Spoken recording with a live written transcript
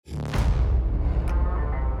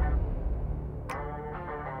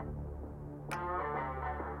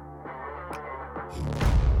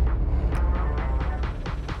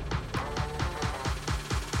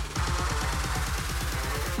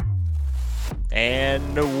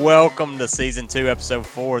And welcome to Season 2, Episode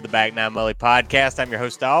 4 of the Back Nine Mully Podcast. I'm your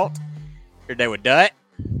host, Alt. Here today with Dut.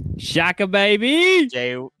 Shaka, baby.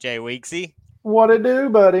 Jay Weeksy. What it do,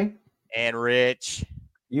 buddy? And Rich.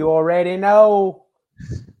 You already know.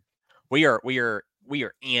 We are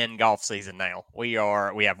in golf season now. We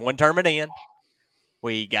have one tournament in.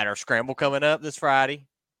 We got our scramble coming up this Friday.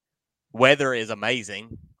 Weather is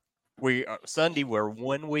amazing. Sunday, we're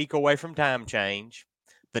 1 week away from time change.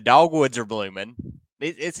 The dogwoods are blooming.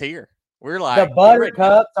 It's here. We're like the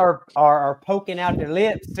buttercups are poking out their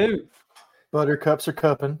lips too. Buttercups are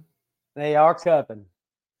cupping. They are cupping.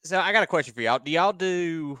 So I got a question for y'all. Do y'all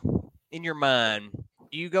do in your mind?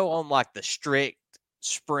 Do you go on like the strict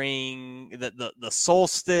spring, the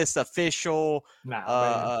solstice official?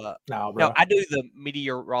 No, bro. No, I do the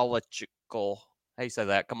meteorological. How you say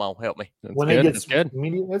that? Come on, help me. When good. it gets good.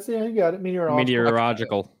 Let's see how you got it.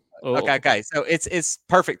 Meteorological. Okay. So it's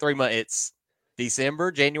perfect 3 months. It's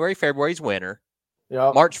December, January, February's winter.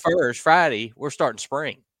 Yeah. March 1st, Friday, we're starting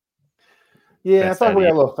spring. Yeah, I thought we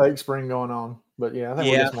had a little fake spring going on. But yeah, I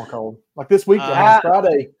think we're just more cold. Like this weekend,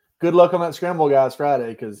 Friday. Good luck on that scramble, guys, Friday,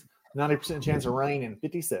 because 90% chance of rain and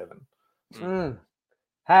 57.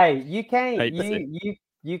 Hey, you can't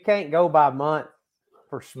you can't go by month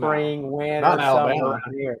for spring, winter, not in summer Alabama.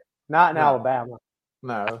 around here. Not in Alabama.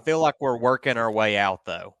 No. I feel like we're working our way out,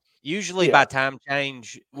 though. Usually by time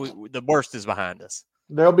change, the worst is behind us.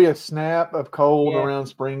 There'll be a snap of cold around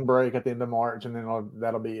spring break at the end of March, and then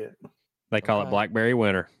that'll be it. They call it Blackberry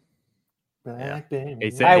Winter. Blackberry.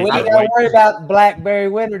 Hey, we don't got to worry about Blackberry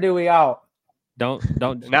Winter, do we all? Don't.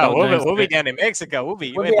 No, we'll be down in Mexico. We'll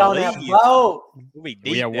be on that boat. We'll be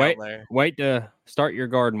deep down there. Wait to start your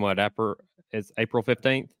garden. It's April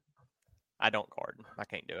 15th. I don't garden. I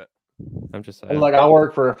can't do it. I'm just saying. Look, I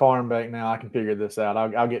work for a farm bank now. I can figure this out.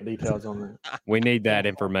 I'll get details on that. We need that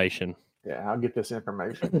information. Yeah, I'll get this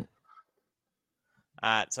information. All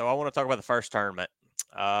right, so I want to talk about the first tournament.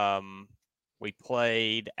 We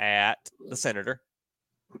played at the Senator.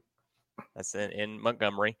 That's in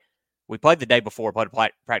Montgomery. We played the day before, played a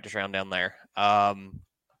practice round down there.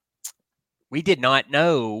 We did not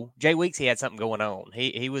know Jay Weeksy had something going on.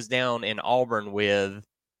 He was down in Auburn with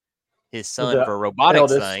his son for a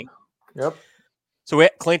robotics thing. Yep. So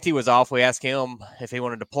Clinty was off. We asked him if he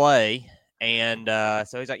wanted to play, and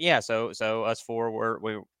so he's like, "Yeah." So us four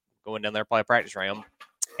we're going down there to play a practice round,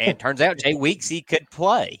 and turns out Jay Weeksy could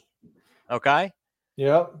play. Okay.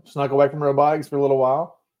 Yep. Snuck away from robotics for a little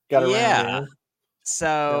while. Got around. Yeah.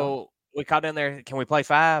 So we called down there. Can we play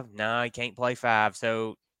 5? No, he can't play 5.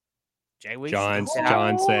 So Jay Weeksy. John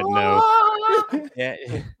said no. Yeah.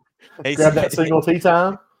 He grabbed that single tee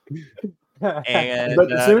time. But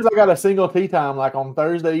as soon as I got a single tee time, like on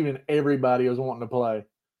Thursday evening, everybody was wanting to play.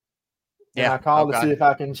 And I called to see if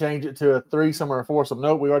I can change it to a threesome or a foursome.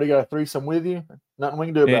 Nope, we already got a threesome with you. Nothing we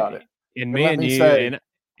can do about it. And me and you,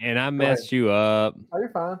 and I messed you up. Oh, you're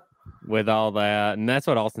fine. With all that. And that's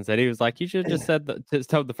what Austin said. He was like, you should have just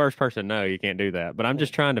told the first person, no, you can't do that. But I'm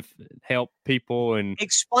just trying to help people and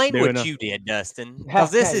explain what you did, Dustin. Because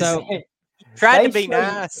this is trying to be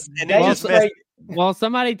nice. And well,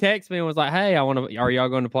 somebody texted me and was like, hey, are y'all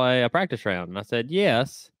going to play a practice round? And I said,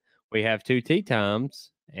 yes. We have 2 tee times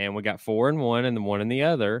and we got 4 in one and the 1 in the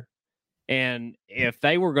other. And if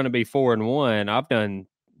they were going to be 4 in 1, I've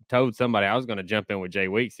told somebody I was going to jump in with Jay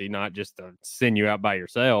Weeksy, not just to send you out by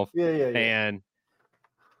yourself. Yeah. And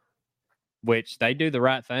which they do the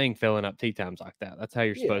right thing filling up tee times like that. That's how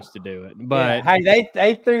you're supposed to do it. But hey,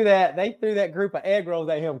 they threw that group of egg rolls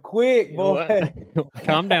at him quick, boy.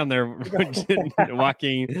 Calm down there,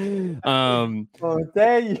 Joaquin. I'll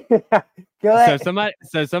tell you.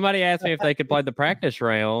 So somebody asked me if they could play the practice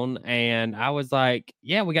round, and I was like,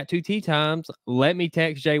 yeah, we got 2 tee times. Let me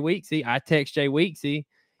text Jay Weeksy. I text Jay Weeksy.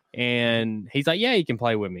 And he's like, yeah, you can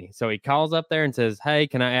play with me. So he calls up there and says, hey,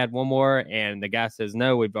 can I add one more? And the guy says,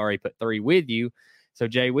 no, we've already put 3 with you. So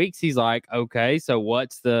Jay Weeksy's like, okay, so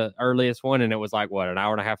what's the earliest one? And it was like, what, an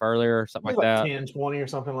hour and a half earlier or something like that? 10, 20 or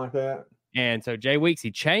something like that. And so Jay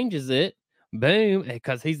Weeksy changes it. Boom.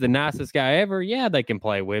 Because he's the nicest guy ever. Yeah, they can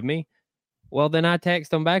play with me. Well, then I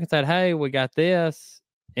text him back and said, hey, we got this.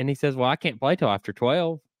 And he says, well, I can't play till after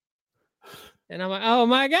 12. And I'm like, oh,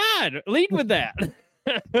 my God, lead with that.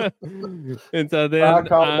 And so then I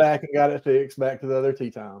called back and got it fixed back to the other tee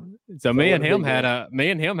time. So me and him had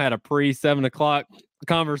a pre 7 o'clock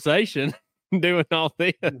conversation doing all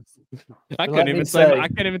this. I couldn't even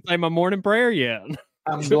say my morning prayer yet.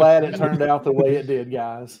 I'm glad it turned out the way it did,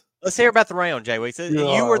 guys. Let's hear about the round, Jay Weeks.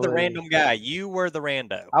 You were the random guy. You were the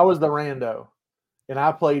rando. I was the rando. And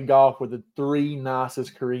I played golf with the 3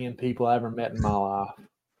 nicest Korean people I ever met in my life.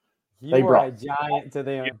 You were a giant to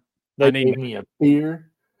them. They gave me a beer.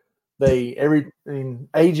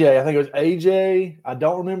 AJ, I think it was AJ. I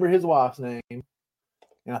don't remember his wife's name.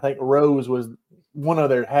 And I think Rose was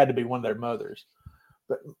had to be one of their mothers.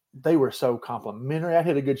 But they were so complimentary. I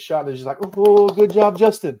hit a good shot. They're just like, oh, good job,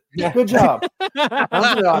 Justin. Good job. I'm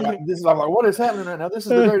like, what is happening right now? This is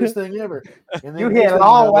the greatest thing ever. And then you hit a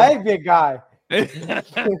long way, big guy.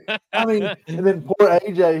 I mean, and then poor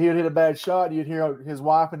AJ, he would hit a bad shot. You'd hear his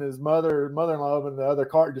wife and his mother-in-law in the other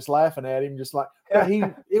cart just laughing at him, just like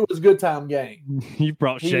it was a good time game. You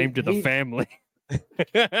brought shame to the family. He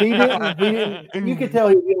didn't. You could tell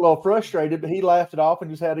he was getting a little frustrated, but he laughed it off and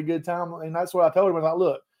just had a good time. And that's what I told him. I was like,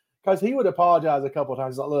 look, because he would apologize a couple of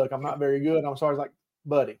times. He's like, look, I'm not very good. I'm sorry. I was like,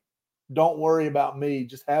 buddy, don't worry about me.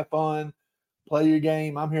 Just have fun. Play your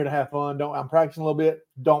game. I'm here to have fun. I'm practicing a little bit.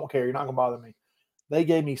 Don't care. You're not going to bother me. They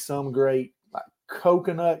gave me some great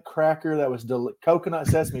coconut cracker that was coconut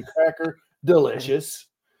sesame cracker, delicious.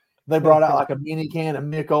 They brought out like a mini can of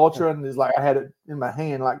Mick Ultra, and it's like I had it in my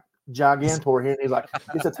hand, like Gigantor here, and he's like,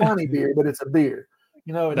 it's a tiny beer, but it's a beer.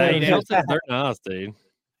 They're nice, dude.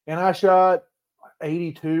 And I shot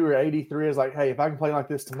 82 or 83. I was like, hey, if I can play like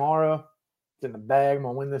this tomorrow, it's in the bag. I'm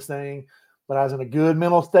gonna win this thing. But I was in a good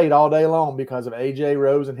mental state all day long because of AJ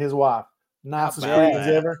Rose and his wife. Nicest greetings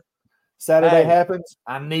ever. Saturday happens.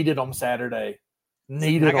 I needed them Saturday.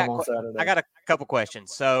 Needed them on Saturday. I got a couple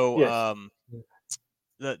questions. So,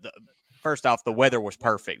 the first off, the weather was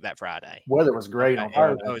perfect that Friday. Weather was great on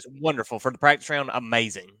Friday. It was wonderful for the practice round.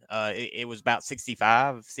 Amazing. It was about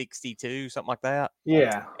 65, 62, something like that.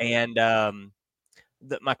 Yeah. And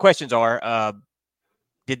my questions are: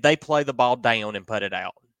 did they play the ball down and put it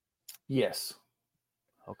out? Yes.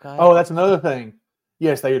 Okay. Oh, that's another thing.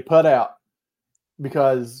 Yes, they would put out.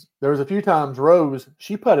 Because there was a few times Rose,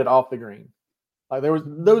 she put it off the green. Like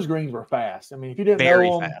those greens were fast. I mean, if you didn't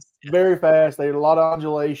know them, very fast. They had a lot of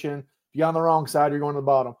undulation. If you're on the wrong side, you're going to the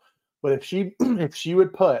bottom. But if she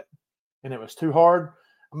would putt and it was too hard,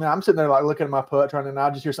 I mean, I'm sitting there like looking at my putt, and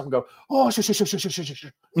I just hear something go, oh,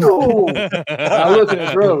 no. I look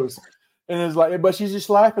at Rose, and it's like, but she's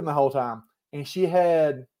just laughing the whole time. And she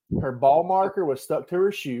had her ball marker was stuck to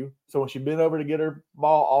her shoe, so when she bent over to get her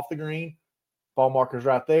ball off the green. Ball marker's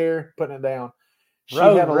right there, putting it down. She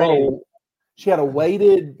had a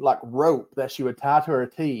weighted like rope that she would tie to her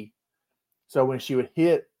tee. So when she would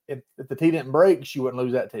hit, if the tee didn't break, she wouldn't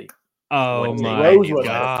lose that tee. Oh my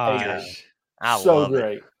gosh. So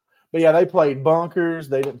great. But yeah, they played bunkers.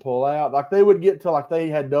 They didn't pull out. Like they would get to like they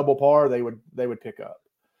had double par, they would pick up.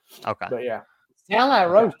 Okay. But yeah. Sound like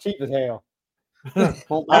Rose cheap as hell.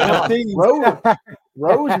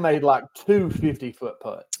 Rose made like 2 50-foot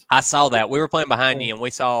putts. I saw that. We were playing behind you, and we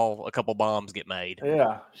saw a couple bombs get made.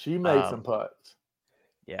 Yeah, she made some putts.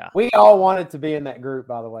 Yeah. We all wanted to be in that group,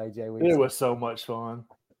 by the way, Jay. It was so much fun.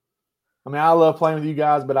 I mean, I love playing with you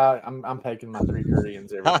guys, but I'm taking my 3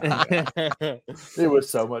 Koreans every time. It was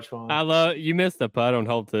so much fun. You missed the putt on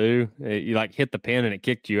hole 2. You like hit the pin and it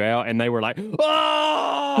kicked you out, and they were like,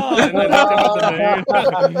 "Oh!" And I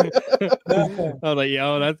was like,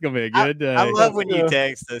 "Yo, that's gonna be a good day." I love when you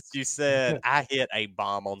text us. You said I hit a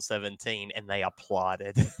bomb on 17, and they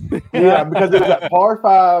applauded. Yeah, because it was at par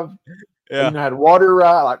 5. Yeah, and you had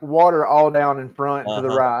water all down in front to the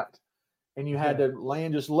right. And you had to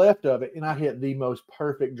land just left of it. And I hit the most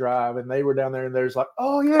perfect drive. And they were down there and they're just like,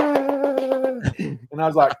 oh, yeah. And I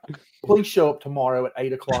was like, please show up tomorrow at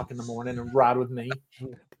 8 o'clock in the morning and ride with me.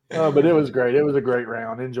 But it was great. It was a great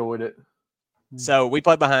round. Enjoyed it. So we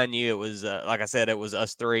played behind you. It was, like I said, it was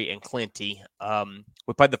us 3 and Clinty.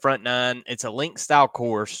 We played the front 9. It's a links style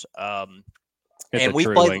course. It's a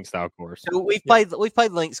true links style course. So we've played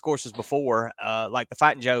links courses before. Like the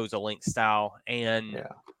Fighting Joe's a links style. And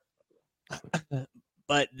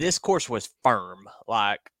but this course was firm.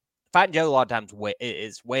 Like Fighting Joe, a lot of times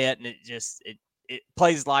it's wet, and it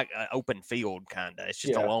plays like an open field kind of. It's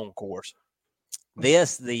just a long course.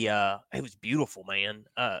 This it was beautiful, man.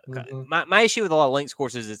 My issue with a lot of links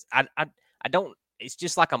courses is I don't. It's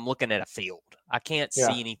just like I'm looking at a field. I can't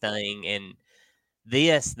see anything. And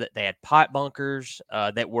that they had pot bunkers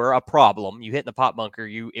that were a problem. You hit in the pot bunker,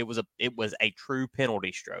 it was a true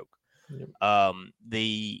penalty stroke.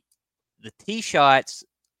 The tee shots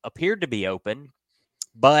appeared to be open,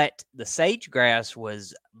 but the sage grass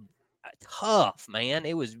was tough, man.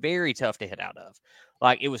 It was very tough to hit out of.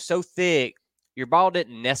 Like it was so thick, your ball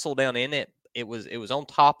didn't nestle down in it. It was on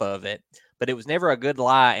top of it, but it was never a good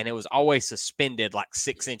lie, and it was always suspended like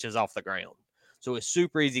 6 inches off the ground. So it was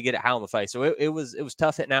super easy to get it high on the face. So it was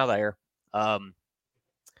tough hitting out there.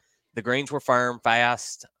 The greens were firm,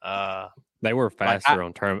 fast. They were faster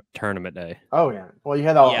on tournament day. Oh yeah. Well, you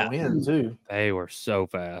had all the wind too. They were so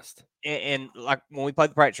fast. And like when we played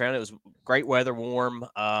the practice round, it was great weather, warm.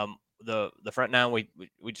 The front nine we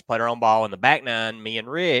just played our own ball. In the back nine, me and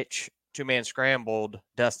Rich 2-man scrambled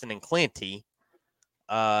Dustin and Clinty,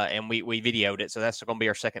 and we videoed it. So that's going to be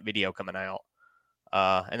our second video coming out.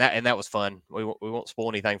 And that was fun. We won't spoil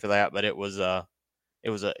anything for that, but it was a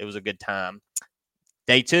good time.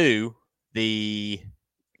 Day 2,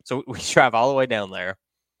 so we drive all the way down there.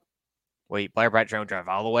 We play our practice round, drive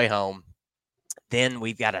all the way home. Then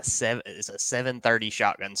we've got it's a 7:30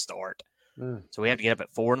 shotgun start. So we have to get up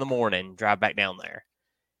at 4 a.m, drive back down there.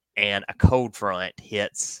 And a cold front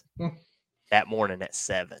hits that morning at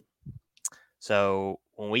 7. So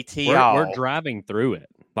when we tee off, we're driving through it,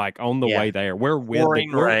 like on the way there. We're with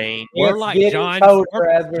rain. We're like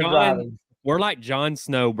we're like Jon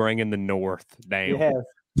Snow bringing the North down.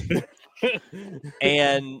 Yes.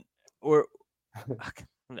 And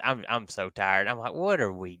I'm so tired. I'm like, what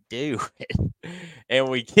are we doing? And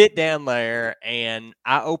we get down there, and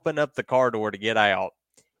I open up the car door to get out,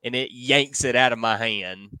 and it yanks it out of my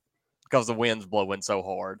hand because the wind's blowing so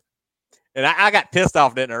hard. And I got pissed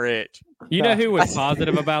off, didn't I, Rich? You know who was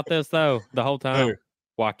positive about this, though, the whole time? Who?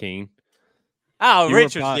 Joaquin. Oh,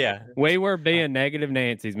 Richard, yeah. We were being negative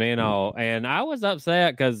Nancy's, me and all. And I was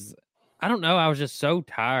upset because, I don't know, I was just so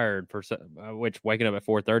tired, which waking up at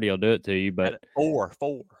 4:30 will do it to you. But 4.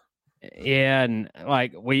 Yeah, and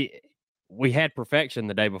like we had perfection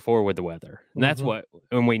the day before with the weather. And that's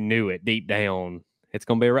when we knew it deep down. It's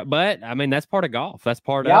going to be but I mean, that's part of golf. That's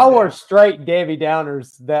part of y'all were straight Debbie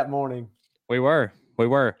Downers that morning. We were.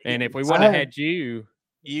 And if we wouldn't have had you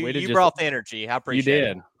brought the energy. I appreciate it.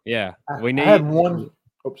 You did. Yeah. I had one.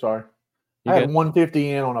 Oh, sorry. I had 150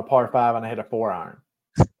 in on a par 5, and I hit a 4-iron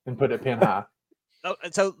and put it pin high.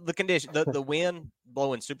 So the condition, the wind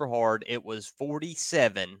blowing super hard. It was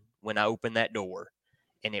 47 when I opened that door,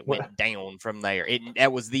 and it went down from there.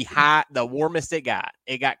 That was the warmest it got.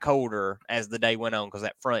 It got colder as the day went on because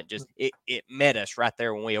that front just it met us right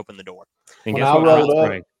there when we opened the door. And guess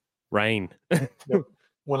what? Rain.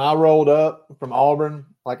 When I rolled up from Auburn,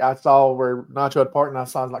 like I saw where Nacho had parked, and I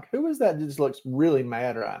was like, who is that? Just looks really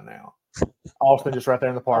mad right now. Austin just right there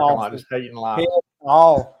in the parking lot, just hating life.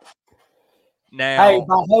 Oh. Now, hey,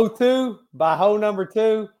 by hole number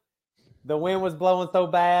 2, the wind was blowing so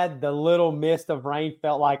bad, the little mist of rain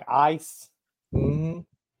felt like ice. Mm-hmm.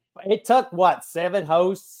 It took 7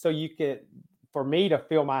 holes for me to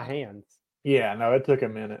feel my hands. Yeah, no, it took a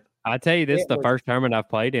minute. I tell you, this is the first tournament I've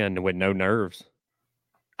played in with no nerves.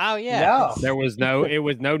 Oh yeah, no. It was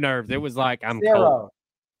no nerves. It was like I'm 0. cold.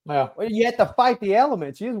 Yeah, well, you had to fight the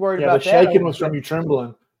elements. You was worried about the shaking was from you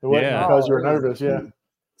trembling. It wasn't because you were nervous. Yeah.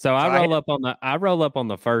 So I roll up on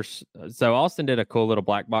the first. So Austin did a cool little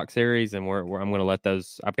black box series, and I'm going to let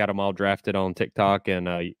those. I've got them all drafted on TikTok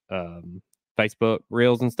and Facebook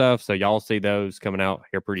Reels and stuff. So y'all see those coming out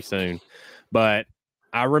here pretty soon. But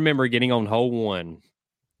I remember getting on hole 1,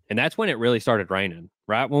 and that's when it really started raining.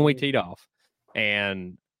 Right when we teed off,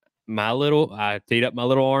 and I teed up my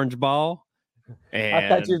little orange ball. And I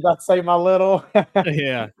thought you were about to say my little.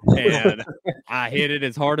 Yeah. And I hit it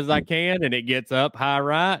as hard as I can, and it gets up high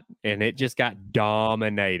right, and it just got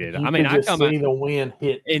dominated. I see the wind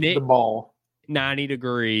hit the ball 90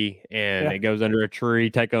 degree, and it goes under a tree,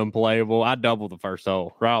 take unplayable. I double the first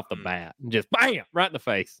hole right off the bat. Just bam, right in the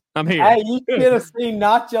face. I'm here. Hey, you should have seen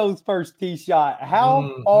Nacho's first tee shot.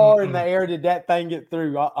 How far in the air did that thing get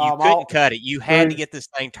through? You couldn't cut it. You had to get this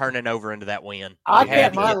thing turning over into that wind. I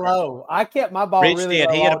kept my low. I kept my ball Rich really did.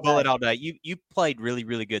 low. He had a bullet all day. You played really,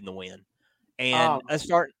 really good in the wind. And we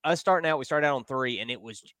started out on 3, and it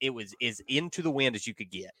was as into the wind as you could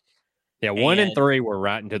get. Yeah, 1 and 3 were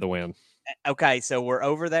right into the wind. Okay, so we're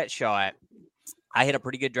over that shot. I hit a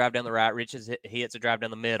pretty good drive down the right. Rich he hits a drive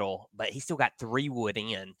down the middle, but he still got 3 wood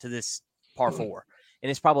in to this par 4,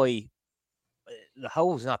 and it's probably the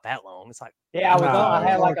hole's not that long. It's like I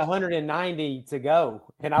had like 190 to go,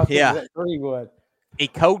 and I was at 3 wood. A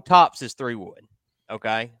code tops is 3 wood.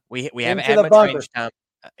 Okay, we haven't had much range time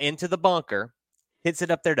into the bunker. Hits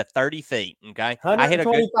it up there to 30 feet. Okay,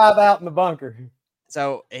 125 out in the bunker.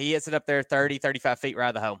 So he hits it up there 30, 35 feet right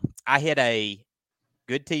of the hole. I hit a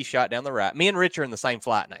good tee shot down the right. Me and Rich are in the same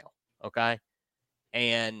flight now, okay?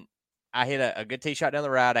 And I hit a good tee shot down the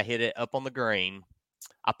right. I hit it up on the green.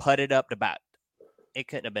 I putted up to about it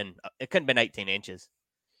couldn't have been 18 inches.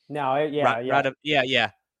 No,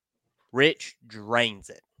 Right. Rich drains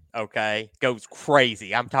it, okay? Goes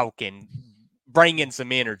crazy. I'm talking bringing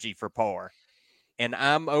some energy for par. And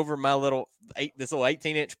I'm over my this little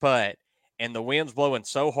 18-inch putt. And the wind's blowing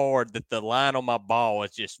so hard that the line on my ball is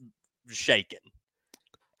just shaking.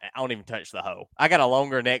 I don't even touch the hole. I got a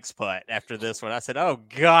longer next putt after this one. I said, "Oh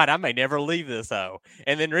God, I may never leave this hole."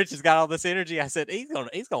 And then Rich has got all this energy. I said, "He's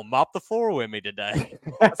gonna mop the floor with me today."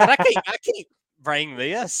 I said, "I can't bring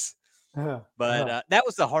this." But that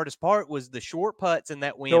was the hardest part, was the short putts in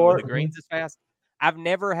that wind when the greens is fast. I've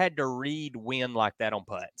never had to read wind like that on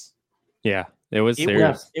putts. Yeah, it was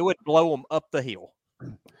serious. It would blow them up the hill.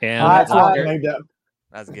 And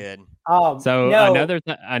that's good.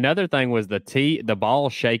 Another thing was the ball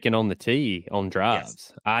shaking on the tee on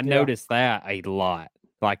drives. Yes. I noticed that a lot.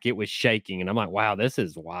 Like it was shaking, and I'm like, wow, this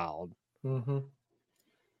is wild. Mm-hmm.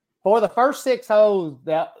 For the first 6 holes,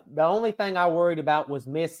 the only thing I worried about was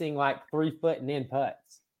missing like 3-foot and in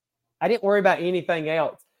putts. I didn't worry about anything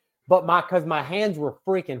else, but because my hands were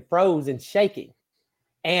freaking froze and shaking.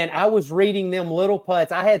 And I was reading them little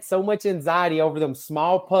putts. I had so much anxiety over them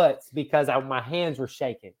small putts because my hands were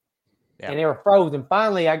shaking. Yeah. And they were frozen.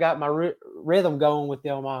 Finally, I got my rhythm going with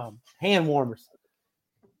them hand warmers.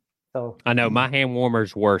 So I know my hand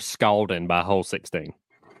warmers were scalding by hole 16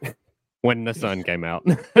 when the sun came out.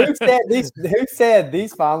 Who said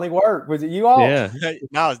these finally worked? Was it you all? Yeah.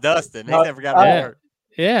 No, it's Dustin. He never got to work.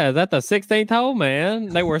 Yeah, that's the 16th hole, man.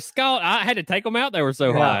 They were scalding. I had to take them out. They were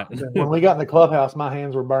so hot. When we got in the clubhouse, my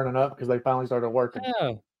hands were burning up because they finally started working.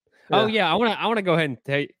 Yeah. Oh yeah, I want to go ahead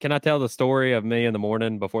and can I tell the story of me in the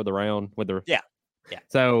morning before the round with the Yeah.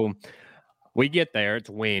 So we get there, it's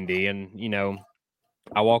windy, and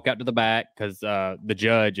I walk out to the back because the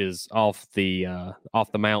judge is off the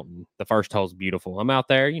mountain. The first hole's beautiful. I'm out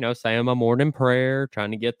there, saying my morning prayer,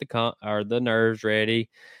 trying to get the nerves ready,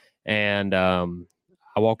 and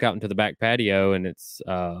I walk out into the back patio, and it's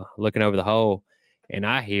looking over the hole, and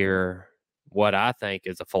I hear what I think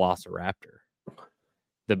is a velociraptor.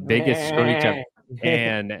 The biggest screech ever.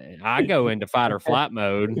 And I go into fight or flight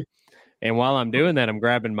mode. And while I'm doing that, I'm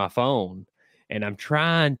grabbing my phone and I'm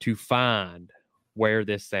trying to find where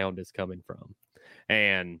this sound is coming from.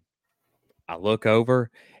 And I look over,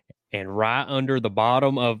 and right under the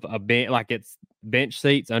bottom of a bench, like it's bench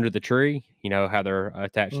seats under the tree, how they're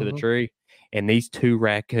attached to the tree. And these 2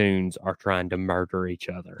 raccoons are trying to murder each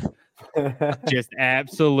other. Just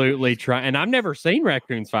absolutely trying. And I've never seen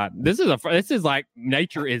raccoons fight. This is like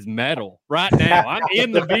nature is metal right now. I'm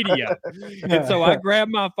in the video. And so I grab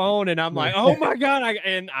my phone and I'm like, oh my God.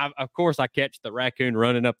 Of course I catch the raccoon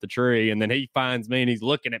running up the tree, and then he finds me and he's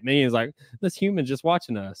looking at me and he's like, this human's just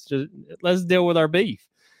watching us. Let's deal with our beef.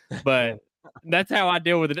 But that's how I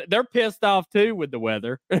deal with it. They're pissed off too with the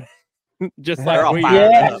weather. Just like we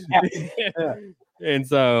are. And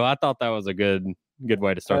so I thought that was a good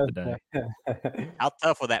way to start the day. How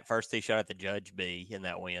tough would that first tee shot at the judge be in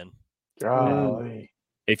that wind? Golly.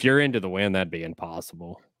 If you're into the wind, that'd be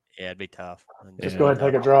impossible. Yeah, it'd be tough. Just go ahead and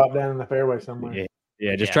take a drop down in the fairway somewhere.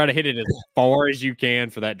 Yeah, just try to hit it as far as you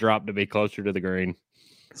can for that drop to be closer to the green.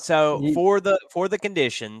 So for the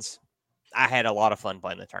conditions, I had a lot of fun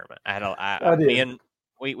playing the tournament.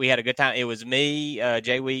 We had a good time. It was me,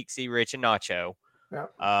 Jay Weeksy, Rich, and Nacho.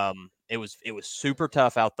 Yeah. It was super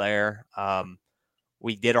tough out there.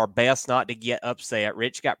 We did our best not to get upset.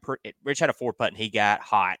 Rich had a 4-putt and he got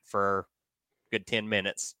hot for a good 10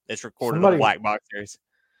 minutes. It's recorded on the Black Box Series.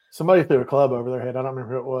 Somebody threw a club over their head. I don't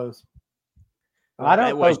remember who it was. I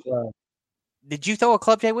don't know. Did you throw a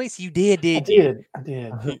club, Jay Weeks? You did, I did.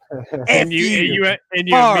 and you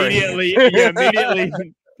immediately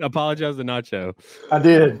apologize to Nacho. I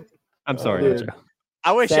did. I'm sorry, Nacho.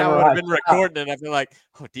 I wish I would have been recording and I'd be like,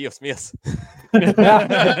 oh, Dios míos.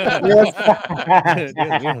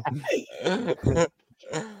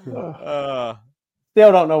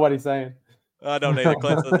 Still don't know what he's saying. I don't either.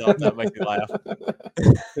 Clint says that makes me laugh.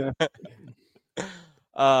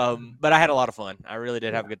 But I had a lot of fun. I really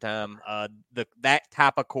did have a good time. That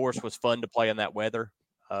type of course was fun to play in that weather.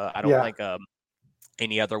 I don't think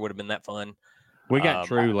any other would have been that fun. We got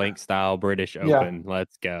true link style British Open.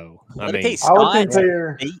 Let's go. I mean, Scott's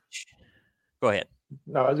speech. Go ahead.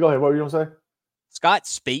 No, go ahead. What were you going to say? Scott's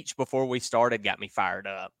speech before we started got me fired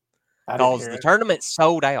up because the tournament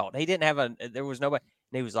sold out. He didn't have there was nobody.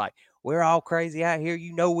 And he was like, we're all crazy out here.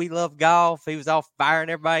 We love golf. He was all firing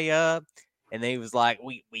everybody up. And then he was like,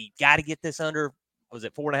 we got to get this under, was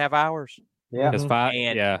it 4.5 hours? Yeah. It's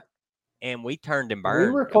 5. And we turned and burned.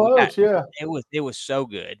 We were close, It was so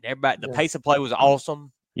good. Everybody, the pace of play was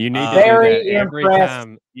awesome. You need to do that every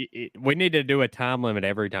time. We need to do a time limit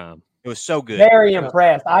every time. It was so good. Very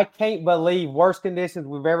impressed. I can't believe worst conditions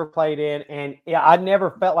we've ever played in, and I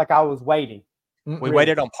never felt like I was waiting. We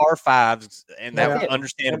waited on par 5s, and that was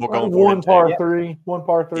understandable going forward. One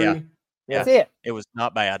par three. Yeah. That's it. It was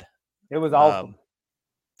not bad. It was awesome.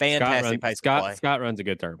 Fantastic pace of play. Scott runs a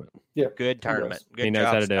good tournament. Yeah, Good tournament. Good he knows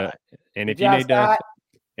job, how to do Scott. it. And Good if you job, need Scott. to,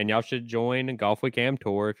 and y'all should join Golf Week Am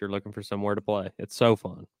Tour if you're looking for somewhere to play. It's so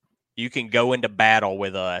fun. You can go into battle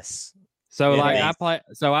with us. So Yeah.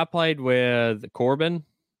 I played with Corbin,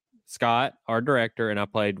 Scott, our director, and I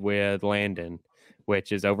played with Landon,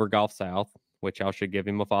 which is over Golf South, which y'all should give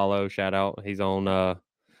him a follow. Shout out. He's on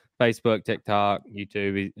Facebook, TikTok,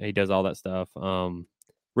 YouTube. He does all that stuff.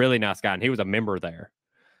 Really nice guy. And he was a member there.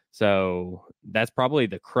 So that's probably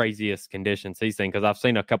the craziest conditions he's seen, because I've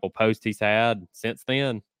seen a couple posts he's had since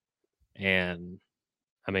then. And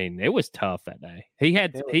I mean, it was tough that day. He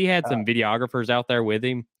had some videographers out there with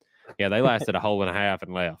him. Yeah, they lasted a hole and a half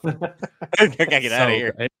and left. I gotta get out of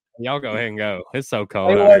here. Y'all go ahead and go. It's so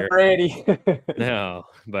cold They out weren't here. ready. No,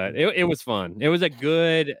 but it was fun. It was a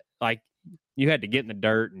good, like, you had to get in the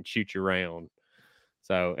dirt and shoot your round.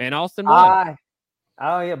 So, and Austin won.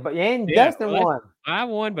 Dustin won. I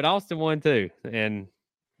won, but Austin won too. And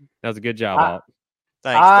that was a good job, Alt.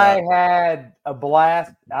 Thanks, I Doc. had a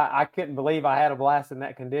blast. I couldn't believe I had a blast in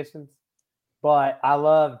that conditions. But I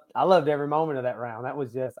loved every moment of that round. That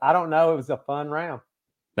was just, I don't know, it was a fun round.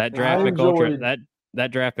 That draft and culture,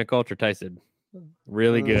 that draft and culture tasted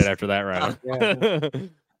really good after that round. Yeah.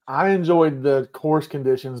 I enjoyed the course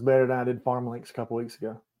conditions better than I did Farm Links a couple weeks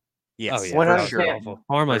ago. Yes, Oh, yeah, 100%. sure. awful.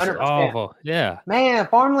 Farm Links is 100%. awful. Yeah. Man,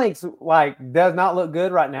 Farm Links does not look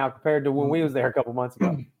good right now compared to when we was there a couple months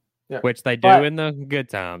ago. Which they do But- in the good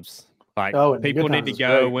times. Like, Oh, in the people good need to times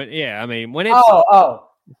go is when, when it's Oh,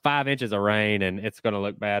 5 inches of rain and it's going to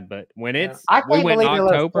look bad. But when it's, I can't we went in believe they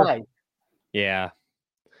let us October. play. Yeah.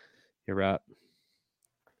 You're right.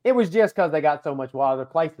 It was just because they got so much water. The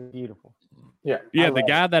place is beautiful. Yeah. Yeah, I the love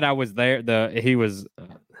guy that I was there, he was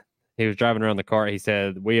driving around the car. He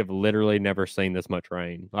said, "We have literally never seen this much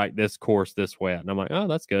rain, like this course this wet." And I'm like, "Oh,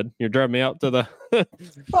 that's good. You're driving me out to the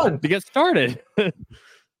Fun. to get started."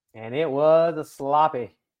 And it was a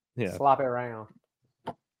sloppy Yeah. round.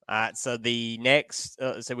 All right, so the next,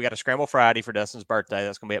 so we got a Scramble Friday for Dustin's birthday.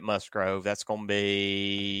 That's going to be at Musgrove. That's going to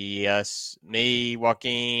be us, me,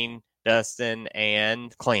 Joaquin, Dustin,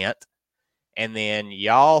 and Clint. And then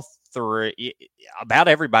y'all three, about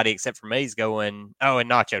everybody except for me is going. Oh, and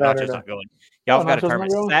Nacho. Saturday. Nacho's not going. Y'all have got a Nacho's not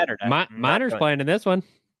tournament going? Saturday. Miner's playing in this one.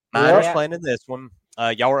 Miner's Yeah. playing in this one.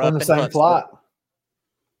 Y'all are On up the in same Huntsville. plot.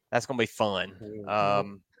 That's going to be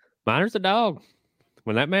fun. Miner's a dog.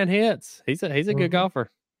 When that man hits, he's a good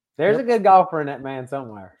golfer. There's a good golfer in that man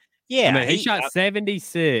somewhere. Yeah, I mean, he shot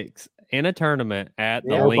 76 in a tournament at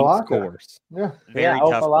the Yeah, Links Opelika. course. Yeah. very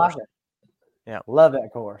tough course. Opelika. Yeah. Love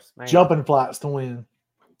that course. Man. Jumping flats to win.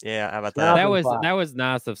 Yeah, how about Yeah. that? That was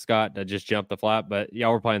nice of Scott to just jump the flat, but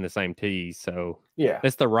y'all were playing the same tees, so Yeah.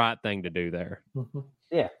 it's the right thing to do there. Mhm.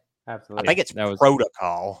 I Absolutely. think it's that was-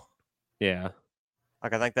 protocol. Yeah.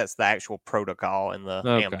 Like I think that's the actual protocol in the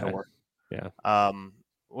Okay. AM tour. Yeah.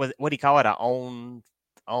 What do you call it?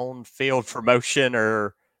 On field promotion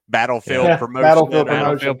or battlefield Yeah, promotion? battlefield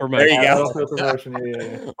Battlefield There you go. Battlefield promotion.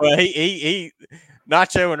 Yeah. Well, he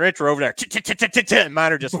Nacho and Rich were over there. And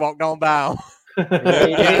Miner just walked on by.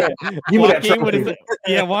 Yeah. Give me that Joaquin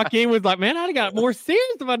trophy. Joaquin was like, "Man, I'd have got more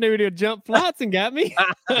serious if I knew he'd jump flats and got me."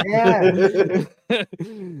 Yeah.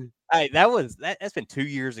 Hey, that's been 2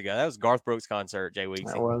 years ago. That was Garth Brooks' concert, Jay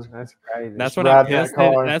Weeksy. That's crazy. That's Just when I ride that pissed.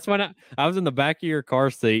 car. That's when I was in the back of your car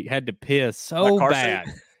seat, had to piss so My car bad,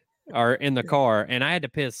 or in the car, and I had to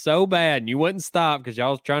piss so bad, and you wouldn't stop because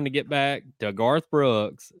y'all was trying to get back to Garth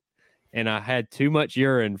Brooks, and I had too much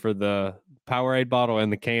urine for the Powerade bottle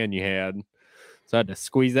and the can you had, so I had to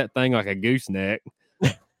squeeze that thing like a gooseneck.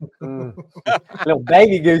 Little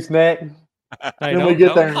baby gooseneck. Hey, Then we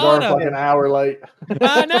get there and call Garth's it like an hour late.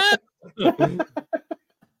 I know.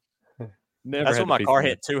 Never That's had when my to car piss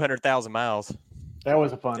hit 200,000 miles. That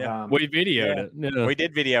was a fun Yeah. time. We videoed Yeah. it. Yeah. We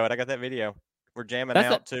did video it. I got that video. We're jamming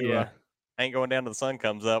That's out a- to yeah. Ain't Going Down Till the Sun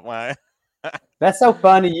Comes Up. Why? That's so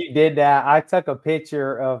funny you did that. I took a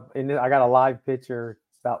picture and I got a live picture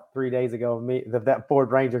about 3 days ago of me, that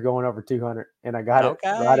Ford Ranger going over 200, and I got it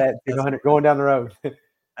right at 200 going down the road.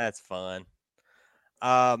 That's fun.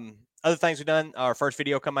 Other things we've done. Our first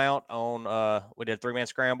video come out on. We did a 3-man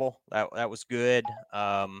scramble. That was good.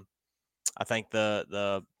 I think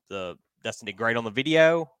the Dustin did great on the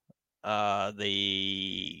video.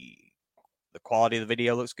 The quality of the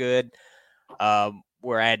video looks good.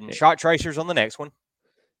 We're adding shot tracers on the next one.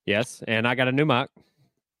 Yes, and I got a new mic.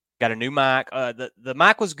 Got a new mic. The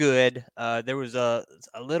mic was good. There was a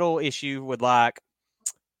little issue with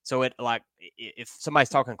so it if somebody's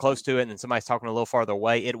talking close to it and then somebody's talking a little farther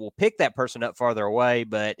away, it will pick that person up farther away,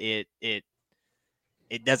 but it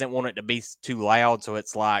doesn't want it to be too loud. So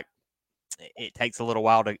it's like it takes a little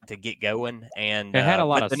while to get going. And it had a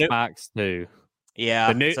lot of spikes too.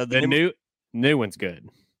 Yeah. The new one's good.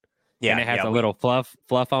 Yeah, and it has a little fluff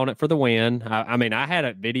on it for the win. I mean, I had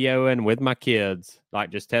it videoing with my kids, like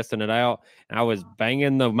just testing it out. And I was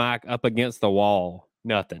banging the mic up against the wall.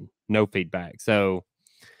 Nothing, no feedback. So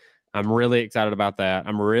I'm really excited about that.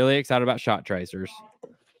 I'm really excited about shot tracers.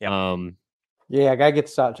 Yep. Yeah, I gotta get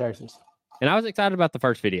the shot tracers. And I was excited about the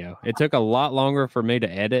first video. It took a lot longer for me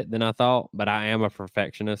to edit than I thought, but I am a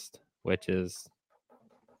perfectionist, which is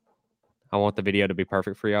I want the video to be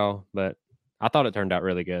perfect for y'all, but I thought it turned out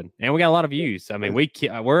really good, and we got a lot of views. I mean,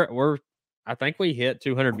 we're I think we hit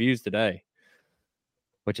 200 views today,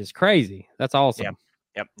 which is crazy. That's awesome.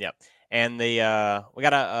 Yep. And we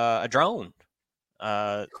got a drone. We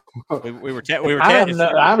were I'm just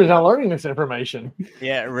not learning this information.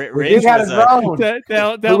 Yeah, Rich had a drone.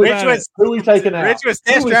 Who we taking out? Rich was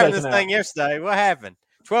test driving this thing yesterday. What happened?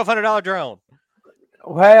 $1,200 drone.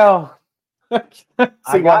 Well.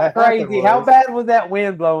 I got crazy. How bad was that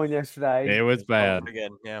wind blowing yesterday? It was bad.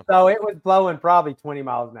 Again, yeah. So it was blowing probably 20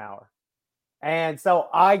 miles an hour. And so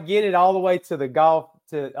I get it all the way to the golf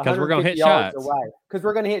to 150 yards away. Because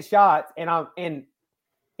we're going to hit shots. And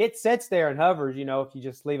it sits there and hovers, if you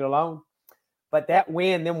just leave it alone. But that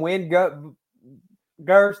wind,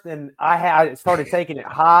 gusts, and I started taking it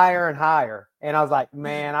higher and higher. And I was like,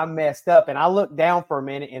 man, I messed up. And I looked down for a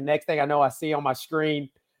minute, and next thing I know, I see on my screen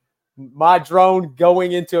my drone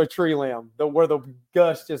going into a tree limb, where the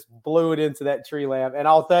gust just blew it into that tree limb. And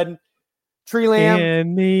all of a sudden, tree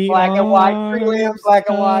limb, black and white, tree limb, black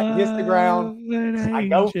and white, hits the ground. I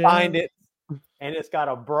go find it, and it's got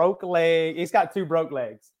a broke leg. It's got 2 broke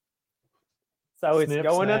legs. So it's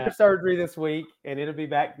going under surgery this week, and it'll be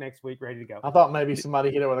back next week, ready to go. I thought maybe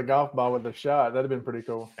somebody hit it with a golf ball with a shot. That'd have been pretty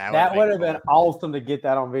cool. That would have been awesome to get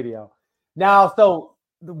that on video. Now, so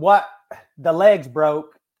the legs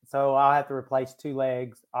broke. So I'll have to replace 2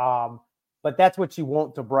 legs. But that's what you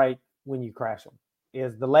want to break when you crash them,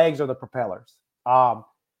 is the legs or the propellers.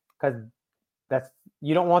 Because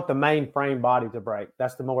you don't want the main frame body to break.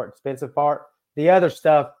 That's the more expensive part. The other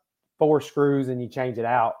stuff, 4 screws and you change it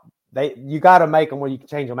out. You got to make them where you can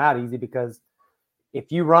change them out easy, because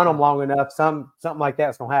if you run them long enough, something like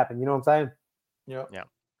that's going to happen. You know what I'm saying? Yeah.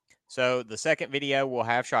 So the second video will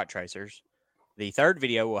have shot tracers. The third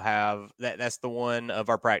video will have that's the one of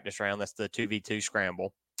our practice round. That's the 2v2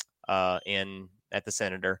 scramble at the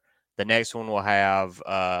Senator. The next one will have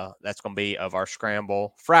that's going to be of our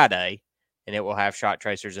scramble Friday, and it will have shot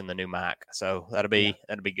tracers in the new mic. So that'll be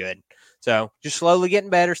good. So just slowly getting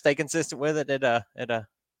better. Stay consistent with it. It'll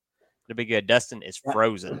be good. Dustin is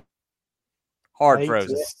frozen, hard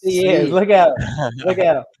frozen. He is. Look at him. Look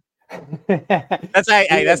at him. That's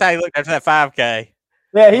how he looked after that 5K.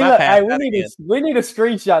 Yeah, he looked. Hey, we need a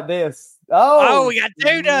screenshot this. Oh, we got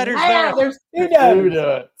 2 dutters. Yeah, there's 2 dutters. 2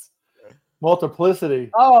 duts. Multiplicity.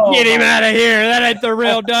 Oh, get him out of here. That ain't the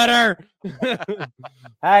real dutter.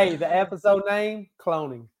 Hey, the episode name,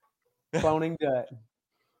 cloning. Cloning dut.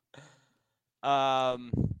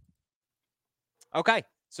 Okay.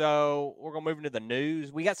 So we're going to move into the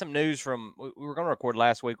news. We got some news we were going to record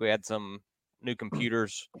last week. We had some new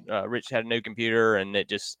computers. Rich had a new computer, and it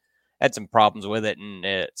just had some problems with it.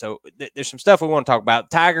 And so there's some stuff we want to talk about.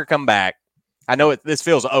 Tiger come back. I know this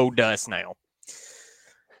feels old dust now.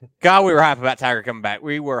 God, we were hype about Tiger coming back.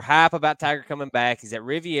 We were hype about Tiger coming back. He's at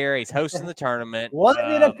Riviera. He's hosting the tournament. Wasn't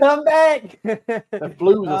it a comeback? The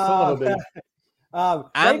flu was a son of a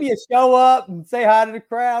bitch. Maybe a show up and say hi to the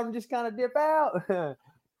crowd and just kind of dip out.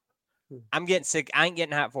 I'm getting sick. I ain't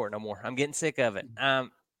getting hyped for it no more. I'm getting sick of it. I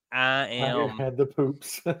am. Had the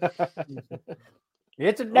poops.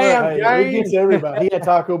 It's a damn game. It gets everybody. He had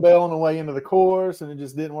Taco Bell on the way into the course, and it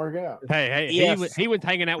just didn't work out. Hey, yes. he was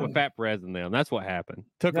hanging out with Fat Perez and them. That's what happened.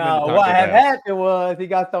 What had happened was he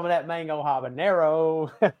got some of that mango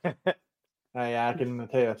habanero. Hey, I can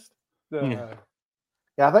attest. Yeah,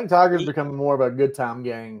 I think Tiger's becoming more of a good time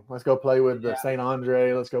game. Let's go play with the St.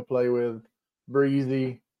 Andre. Let's go play with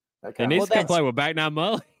Breezy. He needs to come play with Back Nine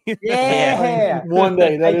Mully. Yeah. One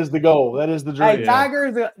day, that is the goal. That is the dream. Hey,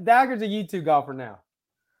 Tiger's a YouTube golfer now.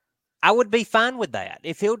 I would be fine with that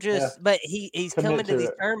if he'll just. But he's coming to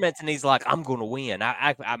these tournaments and he's like, I'm going to win.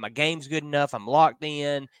 My game's good enough. I'm locked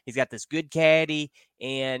in. He's got this good caddy,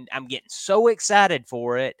 and I'm getting so excited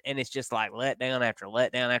for it. And it's just like letdown after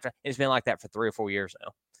letdown after. It's been like that for 3 or 4 years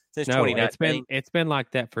now. Since 2019. It's been like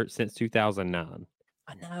that since 2009.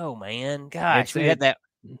 I know, man. Gosh, we had that.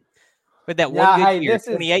 But that one good year,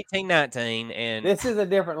 2018-19, and this is a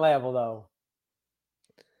different level, though.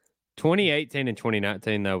 2018 and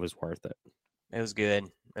 2019 though was worth it. It was good.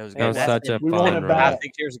 It was That good. was That's such been a We want fun it run. back. 5-6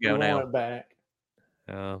 years We ago want now. it back.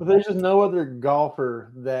 Yeah. But there's just no other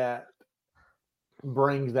golfer that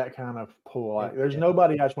brings that kind of pull. Like, there's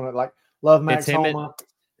nobody I just want to like. Love Max It's him and- Homa,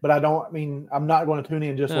 but I don't. I mean, I'm not going to tune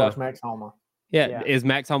in just to No. watch Max Homa. Yeah. Yeah. Is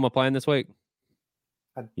Max Homa playing this week?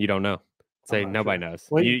 I- You don't know. Say not nobody sure. knows.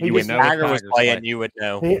 Well, you he you would just- know if Tiger was Tiger's playing, you would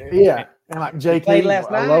know. Yeah, and like JT, played last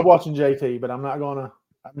I night. love watching JT, but I'm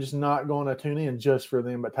just not going to tune in just for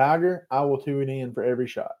them. But Tiger, I will tune in for every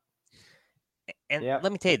shot. And Yep.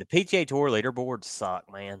 let me tell you, the PGA Tour leaderboards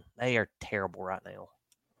suck, man. They are terrible right now.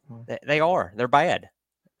 Hmm. They are. They're bad.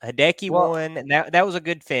 Hideki won, and that was a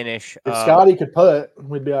good finish. If Scotty could putt,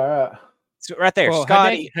 we'd be all right. So right there, Well,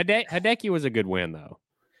 Scotty. Hideki was a good win though.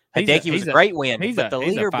 Hideki was a great win, He's but a the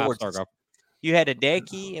leaderboards, five-star golfer. you had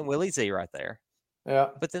Hideki and Willie Z right there. Yeah.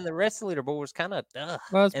 But then the rest of the leaderboard was kind of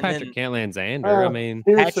Well, it's And Patrick then- Cantley and Xander. I mean,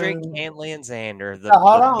 Patrick, Pearson, Cantley, and Xander. The, Now,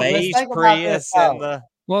 hold the on, let's beige think about Prius this, and though. the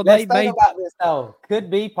well, Let's they think about this though. Could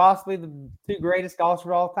be possibly the two greatest golfers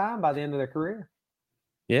of all time by the end of their career.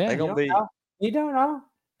 yeah. They're You gonna don't be. know. You don't know.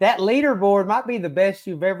 That leaderboard might be the best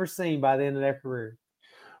you've ever seen by the end of their career.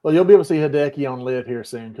 well, you'll be able to see Hideki on live here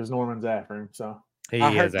soon because Norman's after him. So He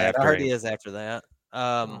I heard is that. after I heard him. he is after that.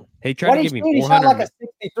 He tried What to he give him shoot? He shot 400. like a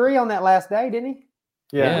 63 on that last day, didn't he?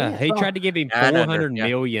 yeah, he so- tried to give him 900, 400 yeah.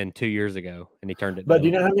 million 2 years ago, and he turned it But down. do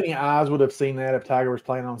you know how many eyes would have seen that if Tiger was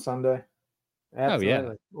playing on Sunday?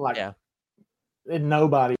 Absolutely. Like, Yeah. and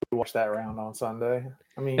nobody watched that round on Sunday.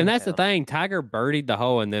 I mean, And that's the Yeah. thing. Tiger birdied the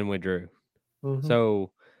hole and then withdrew. mhm.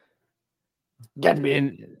 So, got to be.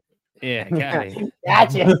 and yeah, got it.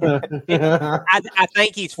 Gotcha. I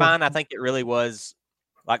think he's fine. I think it really was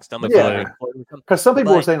like stomach Yeah. flu. Because some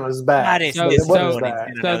people were But- saying it was bad. God, it's So- it wasn't so-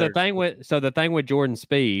 bad. So the thing with Jordan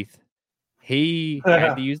Spieth, he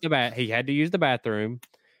had to use he had to use the bathroom.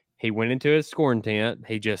 He went into his scoring tent.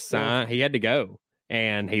 He just signed. He had to go,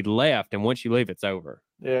 and he left. And once you leave, it's over.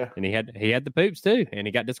 Yeah. And he had the poops too, and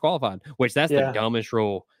he got disqualified. Which that's Yeah. the dumbest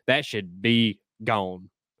rule. That should be gone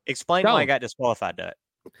Explain why he Don't. got disqualified. That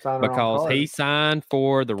Sign the wrong because card. he signed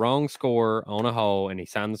for the wrong score on a hole, and he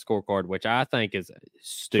signed the scorecard, which I think is should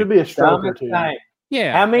stupid. be a stroke or Dumbest two. thing.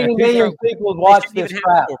 Yeah, How many a two million stroke- people they watch shouldn't even this have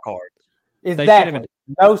crap? a scorecard. They should Exactly.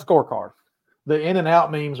 No scorecard. The in and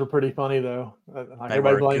out memes were pretty funny though. Like They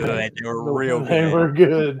everybody were blamed good. it. They were real They good. were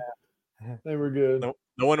good. They were good.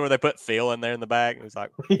 The one where they put Phil in there in the back, it was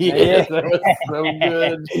like, Yeah, that was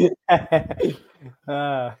so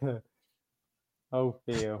good. Oh,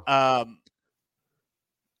 Phil.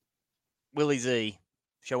 Willie Z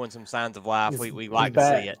showing some signs of life. He's- We he's like to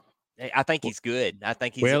back. see it. I think he's good. I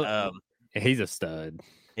think he's Well, he's a stud.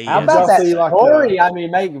 he How is. about that See, like, story? I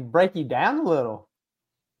mean, break you down a little.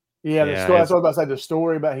 Yeah, the Yeah, story. his- That's what I was about to say. The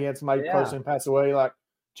story about he had somebody Yeah. close and pass away like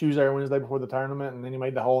Tuesday or Wednesday before the tournament, and then he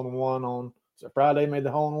made the hole in one on Friday. Made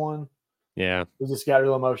the hole in one. Yeah, He just got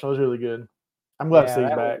real emotional. It was really good. I'm glad to Yeah, see he's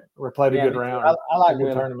that back. We played a Yeah, good me too. round. I like a good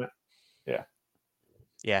Willie. tournament.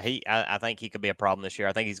 Yeah, I think he could be a problem this year.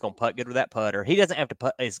 I think he's going to putt good with that putter. He doesn't have to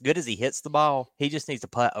putt as good as he hits the ball. He just needs to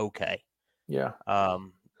putt okay. Yeah.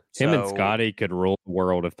 him and So Scotty could rule the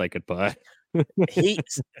world if they could putt.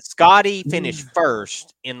 Scotty finished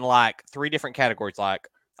first in like 3 different categories, like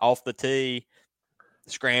off the tee,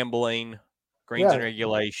 scrambling, greens Yeah. and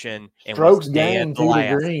regulation, and Strokes was dead gained to the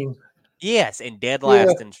last. green. Yes, and dead Yeah.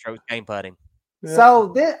 last in strokes gained putting. Yeah.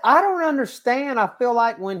 So I don't understand. I feel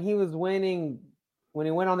like when he was winning, when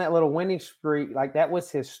he went on that little winning streak, like that was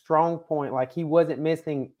his strong point. Like he wasn't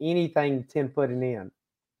missing anything 10 footing in.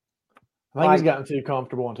 I think he's like- gotten too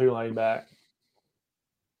comfortable and too laid back.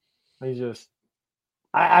 He's just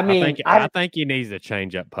I mean, I think he needs to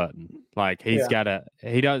change up putting. Like he's Yeah.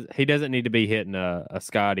 he doesn't need to be hitting a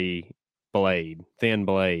Scotty blade, thin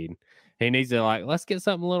blade. He needs to let's get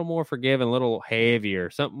something a little more forgiving, a little heavier,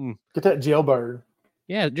 something. get that jailbird.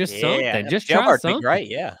 Yeah, just Yeah, something. Just Joe try Bird'd be something. great.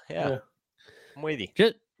 Yeah. Yeah. I'm with you.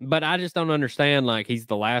 But I just don't understand. Like he's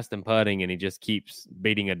the last in putting, and he just keeps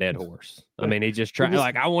beating a dead horse. I mean, he just tries.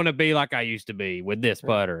 Like I want to be like I used to be with this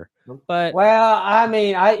putter. But well, I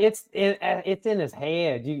mean, it's in his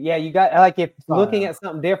head. You got like if looking at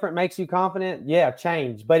something different makes you confident,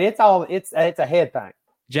 change. But it's a head thing.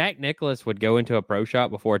 Jack Nicklaus would go into a pro shop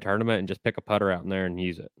before a tournament and just pick a putter out in there and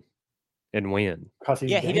use it and win.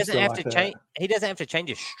 Yeah, he doesn't have to change. He doesn't have to change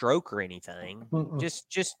his stroke or anything. Mm-mm.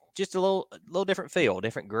 Just a little different feel,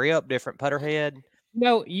 different grip, different putter head.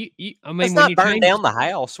 No, I mean, Let's when not you burn change, down the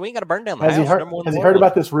house. We ain't got to burn down the Has he house. heard? Number one Has in he the heard world.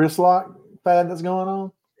 about this wrist lock fad that's going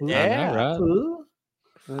on? Yeah. I know, right? Ooh.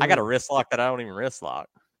 I got a wrist lock that I don't even wrist lock.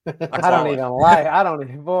 I don't call it. even like. I don't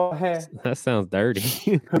even. Boy, That sounds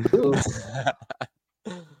dirty.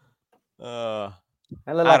 uh,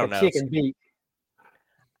 I look I like don't a know. chicken beak.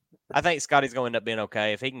 I think Scotty's going to end up being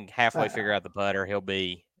okay. If he can halfway figure out the putter, he'll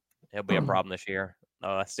be a problem this year.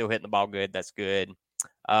 Still hitting the ball good. That's good.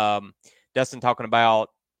 Dustin talking about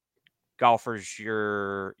golfers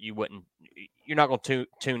you're not going to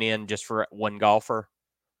tune in just for one golfer.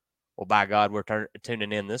 Well, by God, we're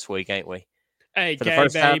tuning in this week, ain't we? AK, for the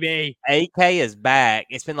first baby. Time, AK is back.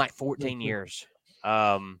 It's been like 14 years.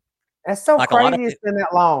 That's so crazy. It's been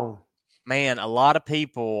that long. Man, a lot of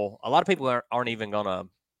people aren't even gonna.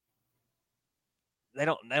 They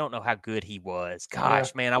don't know how good he was.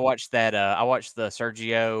 Gosh, man, I watched that. I watched the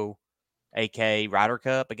Sergio AK Ryder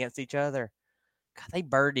Cup against each other. God, they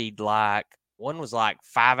birdied like one was like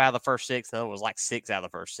 5 out of the first 6, and the other was like 6 out of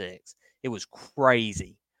the first 6. It was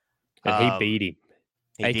crazy. And he beat him.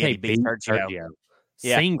 He did. He beat Sergio.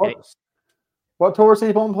 Yeah. What tour is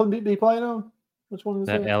he going to be playing on? Which one is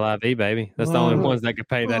that? That LIV, baby. That's the only ones that could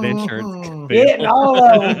pay that insurance. Getting all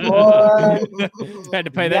of them, boy. Had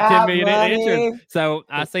to pay that $10 million in insurance. So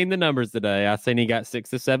I seen the numbers today. I seen he got $6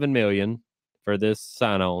 to $7 million for this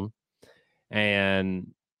sign on,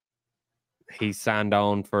 and he signed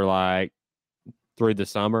on for like through the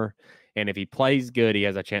summer. And if he plays good, he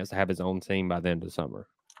has a chance to have his own team by the end of the summer.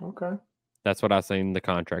 Okay. That's what I seen the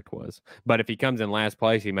contract was. But if he comes in last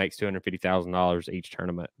place, he makes $250,000 each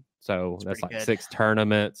tournament. So that's like good. 6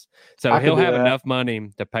 tournaments. So he'll have enough money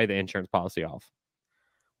to pay the insurance policy off.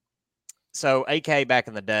 So AK back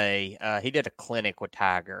in the day, he did a clinic with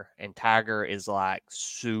Tiger, and Tiger is like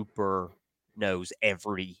super knows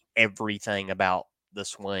everything about the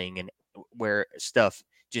swing and where stuff,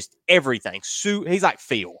 just everything. He's like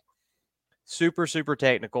Phil. Super, super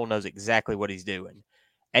technical, knows exactly what he's doing.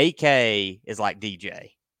 AK is like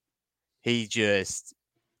DJ.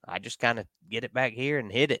 I just kind of get it back here and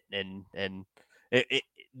hit it, and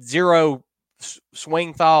zero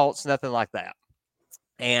swing thoughts, nothing like that.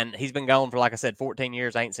 And he's been going for, like I said, 14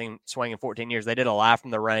 years. I ain't seen swing in 14 years. They did a live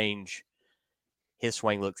from the range. His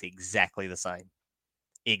swing looks exactly the same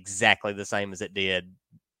as it did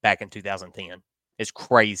back in 2010. It's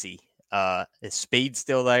crazy. His speed's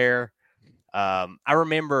still there. I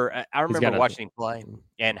remember watching him play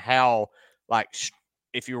and how, like,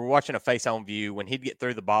 if you were watching a face-on view, when he'd get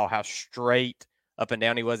through the ball, how straight up and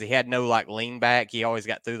down he was. He had no, like, lean back. He always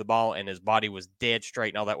got through the ball, and his body was dead straight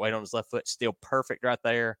and all that weight on his left foot. Still perfect right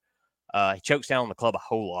there. He chokes down on the club a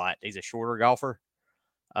whole lot. He's a shorter golfer.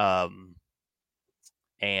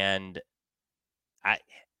 And I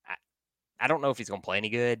don't know if he's going to play any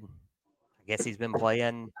good. I guess he's been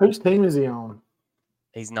playing. Whose team is he on?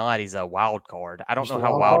 He's not. He's a wild card. I don't know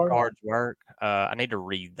how wild cards work. I need to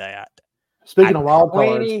read that. Speaking of wild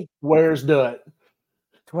cards, where's Dutt?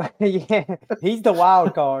 Yeah, he's the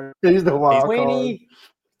wild card. He's the wild card.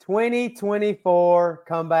 2024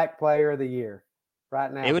 comeback player of the year.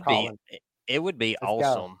 Right now, it would be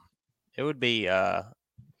awesome. Go. It would be.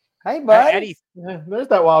 Hey, buddy. There's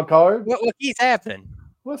that wild card. What keeps happening?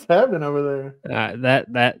 What's happening over there?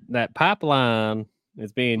 That pipeline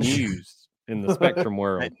is being used in the Spectrum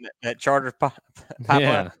world. That charter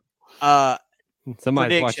pipeline. Yeah.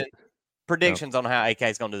 Somebody's predictions on how AK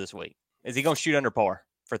is going to do this week. Is he going to shoot under par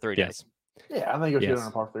for 3 days? Yeah, I think he'll shoot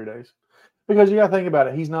under par 3 days. Because you got to think about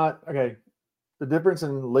it. He's not – okay, the difference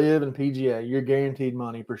in Live and PGA, you're guaranteed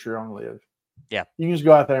money for sure on Live. Yeah. You can just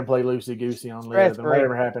go out there and play loosey-goosey on Live, and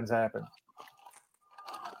whatever happens, happens.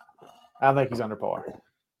 I think he's under par.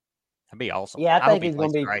 That'd be awesome. Yeah, I think he's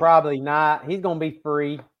going to be probably not. He's going to be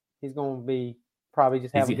free. He's going to be probably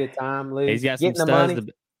just have a good time. Lose. He's got some studs.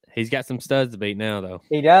 He's got some studs to beat now, though.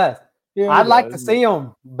 He does. Yeah, I'd like to see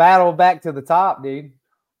him battle back to the top, dude.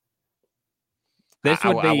 This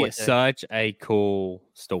would be such a cool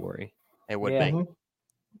story. It would be.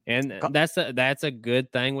 And that's a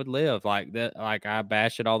good thing with Liv. Like that, like I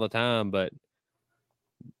bash it all the time, but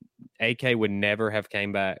AK would never have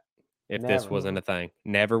came back if this wasn't a thing.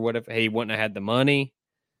 Never would have. He wouldn't have had the money.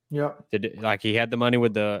 Yep. Like he had the money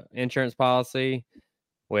with the insurance policy,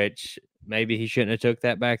 which maybe he shouldn't have took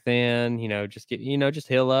that back then. Just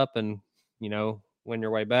heal up and win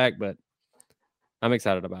your way back. But I'm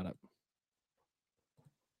excited about it.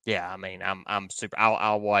 Yeah, I mean, I'm super.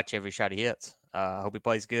 I'll watch every shot he hits. I hope he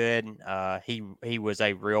plays good. He was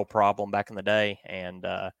a real problem back in the day, and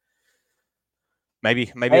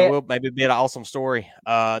maybe it will be an awesome story.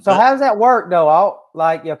 So how does that work though?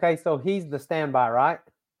 So he's the standby, right?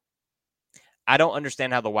 I don't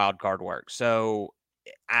understand how the wild card works. So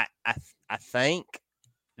I think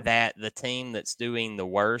that the team that's doing the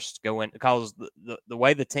worst go in, because the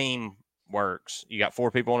way the team works, you got 4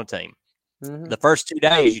 people on a team. Mm-hmm. The first 2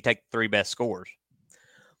 days, you take the 3 best scores.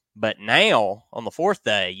 But now, on the 4th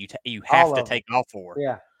day, you have to take all 4.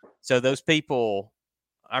 Yeah. So those people,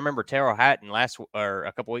 I remember Terrell Hatton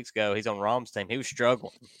a couple weeks ago. He's on Rom's team. He was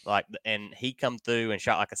struggling, and he come through and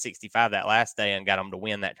shot like a 65 that last day and got them to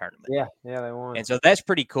win that tournament. Yeah, they won. And so that's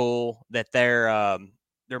pretty cool that they're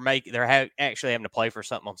actually having to play for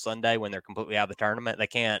something on Sunday when they're completely out of the tournament. They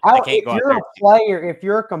can't go out there. If you're a player, if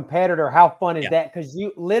you're a competitor, how fun is that? Because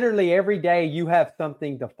you literally every day you have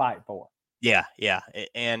something to fight for. Yeah,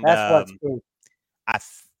 and that's what's cool.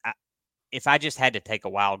 If I just had to take a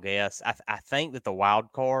wild guess, I think that the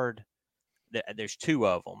wild card, there's two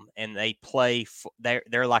of them, and they play.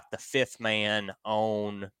 They're like the fifth man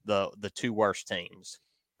on the two worst teams.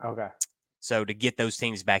 Okay. So to get those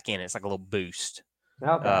teams back in, it's like a little boost.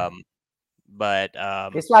 Okay. But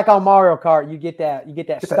it's like on Mario Kart, you get that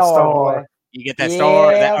star. Boy. You get that star,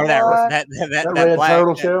 or that red black,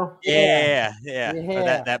 turtle shell. Yeah. Or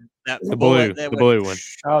that the blue one.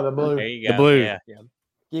 Oh, the blue. There you go. The blue. Yeah.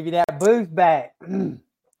 Give you that boost back.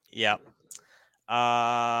 Yeah.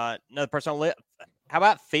 Another person on list. How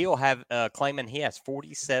about Phil claiming he has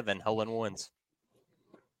 47 hole-in-ones?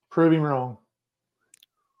 Prove him wrong.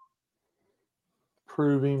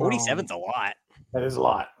 47's a lot. That is a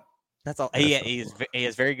lot. That's all. He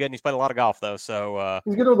is very good, and he's played a lot of golf though. So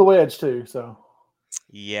he's good with the wedge too. So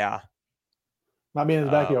yeah, might be in his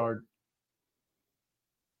backyard.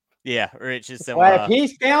 Yeah, Rich is some. Well, if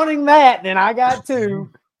he's counting that, then I got two.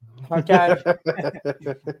 Okay,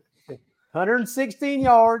 116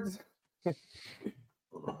 yards.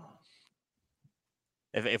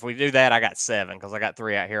 If we do that, I got 7 because I got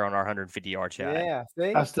 3 out here on our 150-yard shot. Yeah,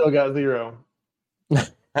 see? I still got 0.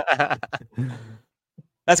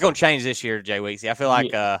 That's going to change this year, Jay Weeksy. I feel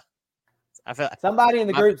like somebody in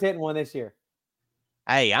the group's hitting one this year.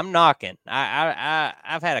 Hey, I'm knocking.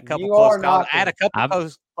 I've had a couple You close are calls. knocking. I had a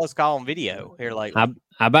couple close call on video here lately. I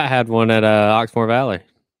about had one at Oxmoor Valley.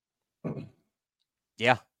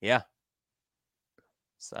 Yeah.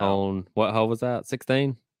 So on what hole was that?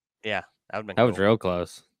 16. Yeah, that was real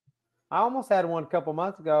close. I almost had one a couple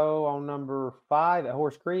months ago on number 5 at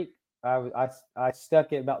Horse Creek. I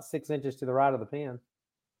stuck it about 6 inches to the right of the pin.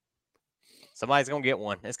 Somebody's gonna get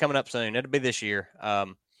one. It's coming up soon. It'll be this year.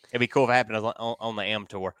 It'd be cool if it happened on the M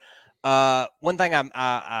Tour. One thing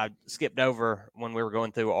I skipped over when we were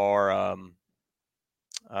going through our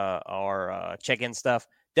check-in stuff.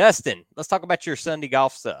 Dustin, let's talk about your Sunday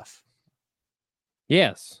golf stuff.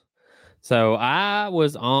 Yes. So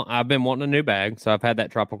I've been wanting a new bag. So I've had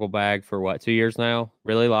that tropical bag for 2 years now.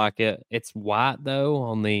 Really like it. It's white though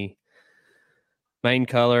on the main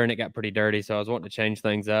color, and it got pretty dirty. So I was wanting to change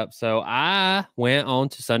things up. So I went on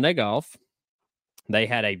to Sunday Golf. They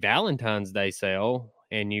had a Valentine's Day sale,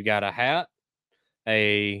 and you got a hat,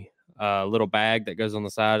 a little bag that goes on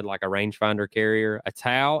the side like a rangefinder carrier, a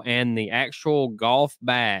towel, and the actual golf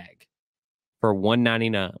bag for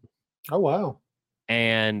 $199. Oh wow.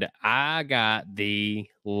 And I got the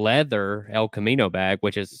leather El Camino bag,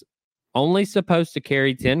 which is only supposed to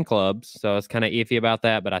carry 10 clubs. So I was kind of iffy about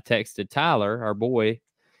that. But I texted Tyler, our boy,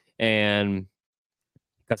 and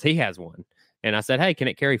because he has one. And I said, hey, can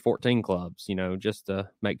it carry 14 clubs, just to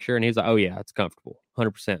make sure? And he's like, oh, yeah, it's comfortable,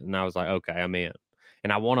 100%. And I was like, okay, I'm in.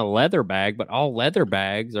 And I want a leather bag, but all leather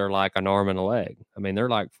bags are like an arm and a leg. I mean, they're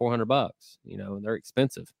like $400, they're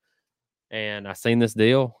expensive. And I seen this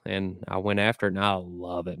deal, and I went after it, and I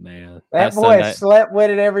love it, man. That boy has slept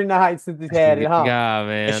with it every night since he's had it, huh? God,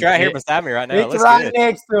 man. It's right here beside me right now. It's right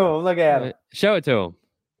next to him. Look at it. Show it to him.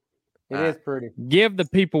 It is pretty. Give the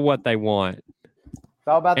people what they want. It's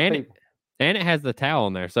all about the people. And it has the towel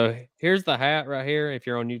in there. So here's the hat right here. If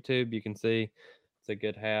you're on YouTube, you can see it's a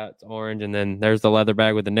good hat. It's orange. And then there's the leather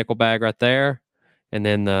bag with the nickel bag right there. And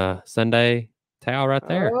then the Sunday towel right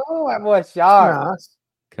there. Oh, that was sharp. Nice.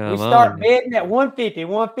 Come we start on. bidding at 150.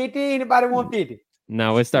 150, anybody 150?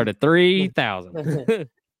 No, it started 3,000.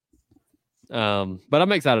 But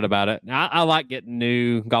I'm excited about it. I like getting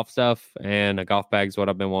new golf stuff, and a golf bag's what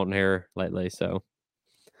I've been wanting here lately. So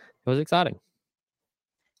it was exciting.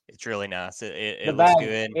 It's really nice. It looks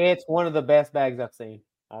good. It's one of the best bags I've seen.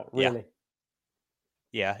 Really.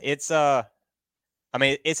 Yeah. It's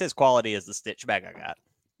it's as quality as the Stitch bag I got.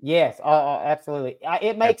 Yes, absolutely.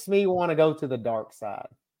 It makes me want to go to the dark side.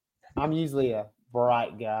 I'm usually a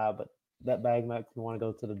bright guy, but that bag makes me want to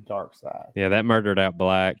go to the dark side. Yeah, that murdered out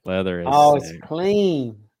black leather is sick. It's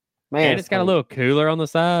clean. Man, and it's got a little cooler on the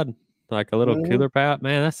side, like a little cooler pouch.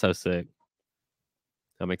 Man, that's so sick.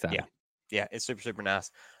 I'm excited. Yeah, it's super, super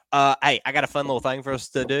nice. Hey, I got a fun little thing for us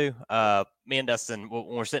to do. Me and Dustin, when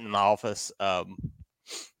we're sitting in the office,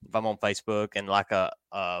 if I'm on Facebook and like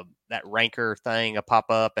that ranker thing, a pop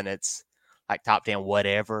up, and it's like top 10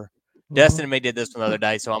 whatever. Dustin and me did this one the other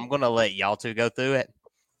day, so I'm gonna let y'all two go through it.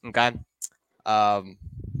 Okay.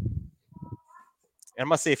 I'm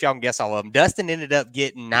going to see if y'all can guess all of them. Dustin ended up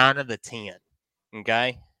getting 9 of the 10.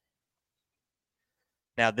 Okay.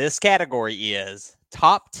 Now, this category is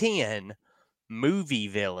top 10 movie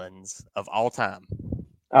villains of all time.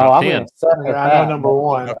 Oh, I'm gonna suck at that. I know number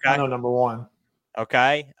one. Okay. I know number one.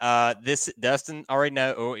 Okay. This Dustin already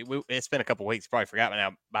know. It's been a couple weeks. Probably forgot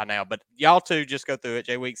by now. But y'all two just go through it.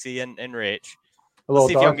 Jay Weeksy and Rich. Let's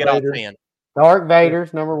see if y'all can get all 10. Darth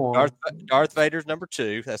Vader's number 1. Darth Vader's number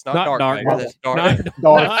 2. That's not Darth Vader. That's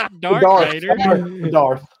Darth Vader.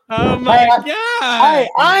 Darth. Oh my god! Hey,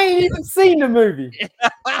 I ain't even seen the movie.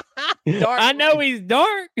 I know he's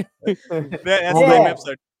dark. That's the name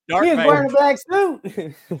episode. Darth He was wearing a black suit.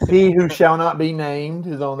 He who shall not be named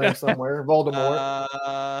is on there somewhere.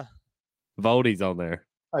 Voldemort. Voldy's on there.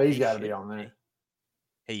 Oh, he's got to be on there.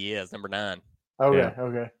 He is number 9. Okay,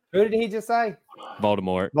 okay. Who did he just say?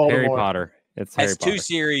 Voldemort. Voldemort. Harry Potter. It's Harry That's Potter. 2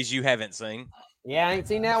 series you haven't seen. Yeah, I ain't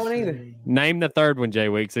seen that one either. Name the third one, Jay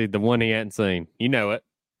Weeksy. The one he hadn't seen. You know it.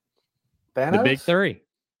 Thanos? The big 3.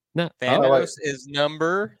 No, Thanos is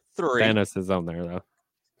number 3. Thanos is on there though.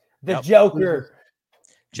 The Joker.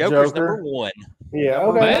 Joker's number 1. Yeah.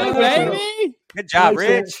 Okay. Well, baby. Good job,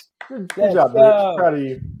 Rich. Good job, Rich. Proud of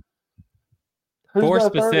you. For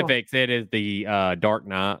specifics, it is the Dark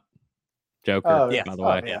Knight Joker. Oh, yeah. By the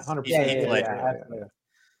way, yeah, 100%.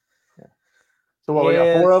 Yeah. So what? We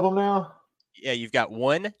got 4 of them now. Yeah, you've got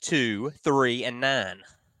 1, 2, 3, and 9.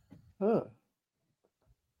 Let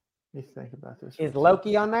me think about this. Is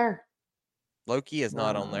Loki on there? Loki is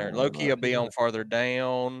not on there. Loki will be on farther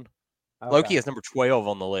down. Okay. Loki is number 12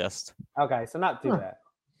 on the list. Okay, so not too bad.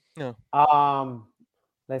 No.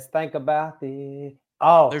 Let's think about the.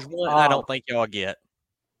 Oh, There's one I don't think y'all get.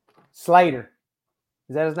 Slater.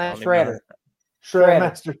 Is that his name? Shredder.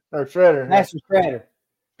 Master or Shredder. Master Shredder.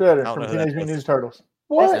 Shredder from Teenage Mutant Ninja Turtles.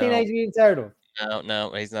 What? That's Teenage Mutant Turtles.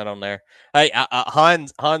 No, he's not on there. Hey,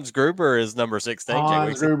 Hans Gruber is number 16.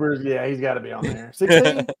 Hans Gruber's, yeah, he's got to be on there.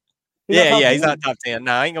 16? Yeah, he's not top 10.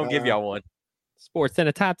 No, I ain't gonna give y'all one. Sports in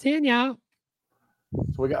the top 10, y'all.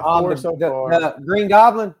 So we got 4 so far. The Green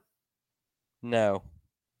Goblin. No.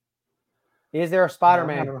 Is there a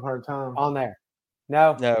Spider-Man I'm having a hard time on there?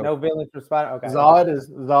 No villain from Spider. Okay.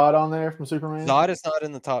 Zod on there from Superman? Zod is not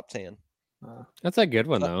in the top 10. That's a good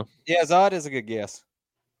one though. Yeah, Zod is a good guess.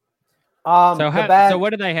 So what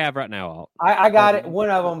do they have right now, Alt? I got it. One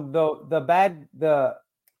of them, the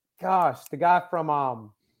guy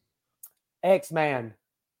from X-Men,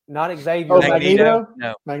 not Xavier. Oh, Magneto?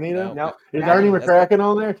 No. Magneto? No. Is Ernie McCracken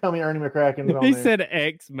on there? Tell me Ernie McCracken is on He there. said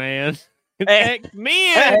X-Man.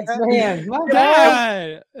 X-Men. X-Men. My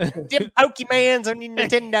God. Them Pokemans on your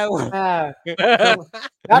Nintendo.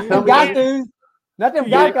 Not them Gatos. Not them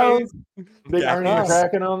Gatos. Big Ernie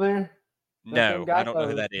McCracken on there? No, I don't know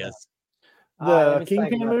who that is. The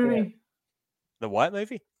Kingpin movie? The what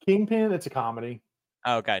movie? Kingpin? It's a comedy.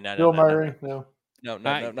 Oh, okay, no. Bill Murray? No.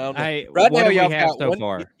 No. Hey, right what now, do we y'all have got so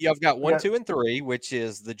far? Y'all got 1, 2, and 3, which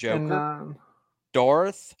is the Joker,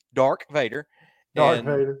 Darth Vader,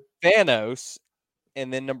 Vader, Thanos,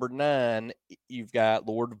 and then number 9, you've got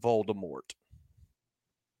Lord Voldemort.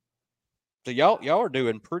 So y'all are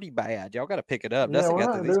doing pretty bad. Y'all got to pick it up. Dustin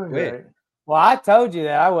got through these quick. Great. Well, I told you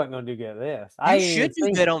that I wasn't going to do good at this. You should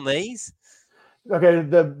do good on these. Okay,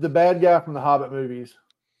 the bad guy from the Hobbit movies.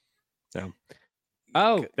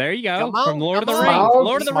 Oh, there you go. On, from Lord of the on. Rings. Smog?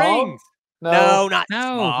 Lord of the Smog? Rings. No, not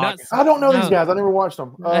Not I don't know these guys. I never watched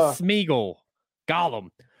them. Smeagol. Gollum.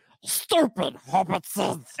 Stupid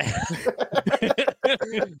hobbitses.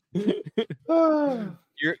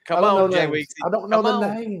 Come on, Jay Weeksy. I don't know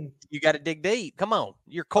the name. You got to dig deep. Come on,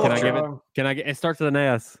 you're culture. Can I get? It starts with an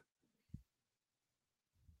S.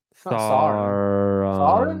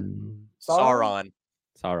 Sauron. Sauron.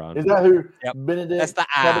 Is that who? Yep. Benedict. That's the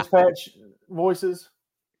I. Cabbage Patch voices.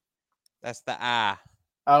 That's the I.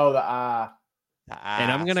 Oh, the I.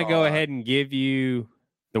 And I'm gonna go ahead and give you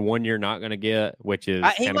the one you're not gonna get, which is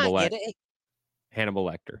Hannibal Lecter. Hannibal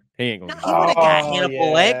Lecter. He ain't gonna. He would have got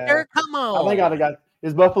Hannibal Lecter. Come on. I think I'd have got.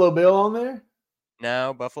 Is Buffalo Bill on there?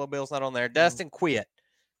 No, Buffalo Bill's not on there. Dustin, quit.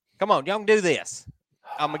 Come on, y'all can do this.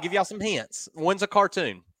 I'm gonna give y'all some hints. One's a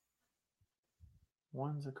cartoon.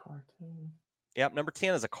 One's a cartoon. Yep, number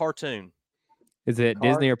 10 is a cartoon. Is it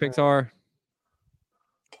Disney or Pixar?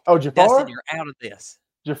 Oh, Jafar. Dustin, you're out of this.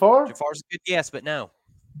 Jafar. Jafar's a good guess, but no.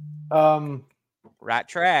 Right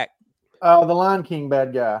track. The Lion King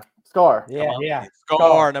bad guy. Scar. Yeah.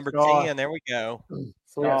 Scar, number 10. There we go.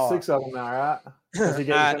 So we got 6 of them now, right?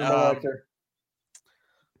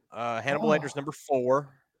 Hannibal Lecter's number 4.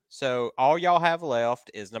 So all y'all have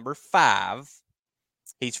left is number 5.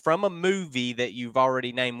 He's from a movie that you've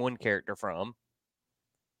already named one character from.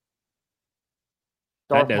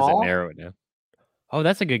 Darth that doesn't Maul? narrow it down. Oh,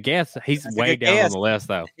 that's a good guess. He's That's a way good down on guess. the list,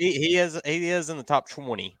 though. He is in the top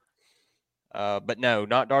 20. But no,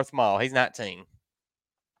 not Darth Maul. He's 19.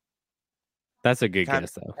 That's a good Kind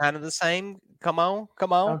guess, though. Kind of the same. Come on.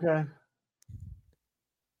 Okay.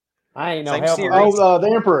 I ain't no Same help. series. Oh, the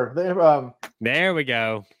Emperor. There we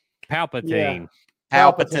go. Palpatine.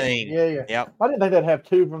 Palpatine. Yeah. Yep. I didn't think they'd have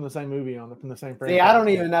two from the same movie from the same franchise. See, I don't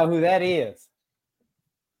even know who that is.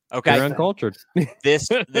 Okay. You're uncultured. This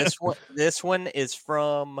one is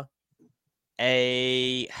from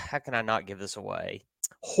a, how can I not give this away?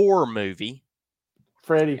 Horror movie.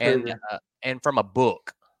 Freddy Krueger. And from a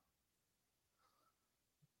book.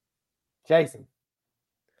 Jason.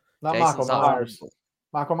 Not Jason's Michael not- Myers.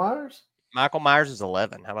 Michael Myers? Michael Myers is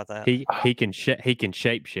 11. How about that? He can shapeshift. He can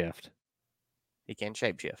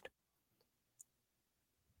shapeshift.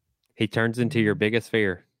 He turns into your biggest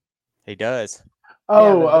fear. He does.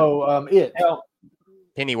 It.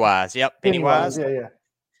 Pennywise. Yep. Pennywise. Yeah.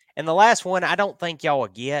 And the last one, I don't think y'all will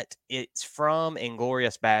get. It's from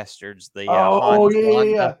Inglourious Bastards. The Hans, Hans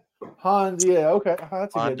Landa. yeah. Hans, yeah. Okay.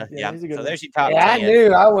 That's a Landa, good. yeah. He's a good So one. there's your top Yeah, 10. I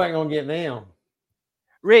knew I wasn't gonna get them.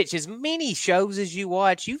 Rich, as many shows as you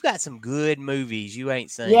watch, you've got some good movies you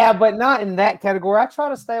ain't seen. Yeah, but not in that category. I try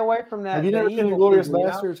to stay away from that. Have you the never seen evil Inglourious people, you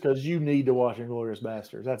know? Bastards? Because you need to watch Inglourious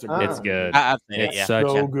Bastards. That's a good It's one. good. I've seen it. It's Yeah. such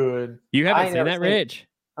So a. good. You I haven't ain't seen never that, seen it. Rich?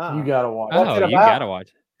 You gotta watch. Oh, it you about? gotta watch.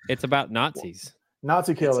 It's about Nazis.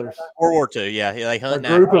 Nazi killers. World War II. Yeah, they A hunt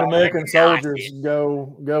group of down- American Nice. soldiers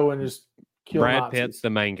go and just kill Brad Nazis. Pitt's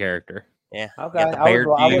the main character. Yeah. Okay, Got the I Bear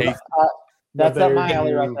would- Dude. that's The up my Bear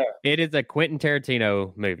alley right Dude. there. It is a Quentin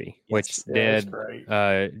Tarantino movie, which Yes. Yeah, it's did great.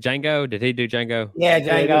 Django. Did he do Django? Yeah,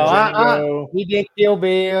 Yeah, he did Django. Django. He did Kill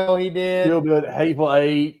Bill. He did. Feel good. Hateful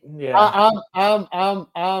Eight. Yeah.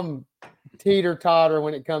 I'm teeter totter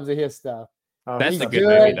when it comes to his stuff. Oh, That's he's a a good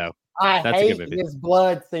good. movie, though. I That's a good hate movie. his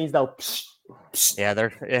blood scenes though. Yeah, they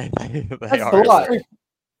That's are. a lot. It's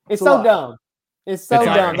It's a so lot. dumb. It's so It's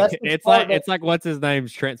like, dumb. That's the it's part like that- it's like what's his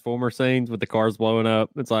name's Transformer scenes with the cars blowing up.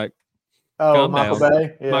 It's like Oh, Calm Michael down.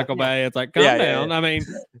 Bay. Yeah. Michael Bay. It's like calm Yeah, yeah, down. yeah. I mean,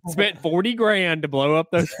 spent 40 grand to blow up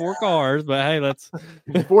those 4 cars, but hey, let's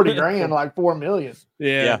 40 grand, like 4 million.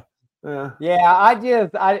 yeah. Yeah.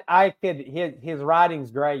 Yeah. I could his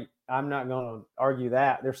writing's great. I'm not gonna argue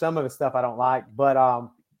that. There's some of his stuff I don't like, but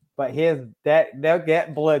his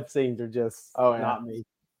that blood scenes are just not me.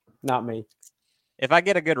 Not me. If I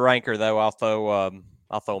get a good ranker, though, I'll throw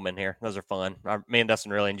them in here. Those are fun. Me and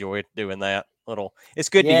Dustin really enjoy doing that. It's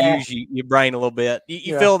good Yeah. to use your brain a little bit.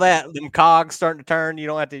 You Yeah. feel that them cogs starting to turn. You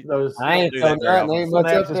don't have to. Those I ain't do so that very nothing. Ain't much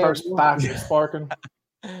up synapses there. start sparking.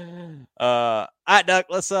 All right, Duck.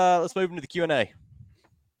 Let's move into the Q&A.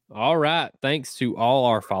 All right. Thanks to all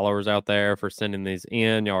our followers out there for sending these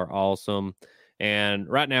in. Y'all are awesome. And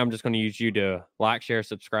right now, I'm just going to use you to like, share,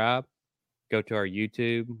 subscribe. Go to our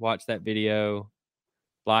YouTube, watch that video,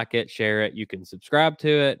 like it, share it. You can subscribe to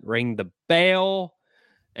it, ring the bell,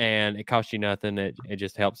 and it costs you nothing. It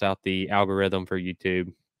just helps out the algorithm for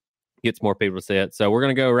YouTube, gets more people to see it. So we're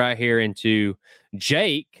going to go right here into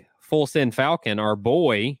Jake, Full Send Falcon, our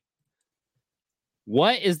boy.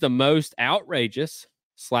 What is the most outrageous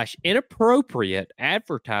 / inappropriate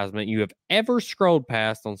advertisement you have ever scrolled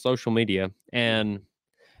past on social media? And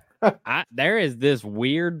there is this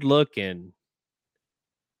weird looking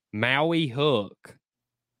Maui hook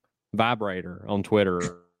vibrator on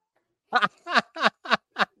Twitter.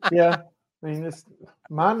 Yeah. I mean,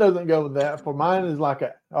 mine doesn't go with that. For mine is like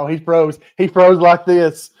he froze. He froze like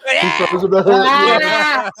this. He froze with the hook.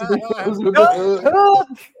 Yeah. He froze with the hook.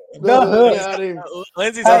 The hook. Got him.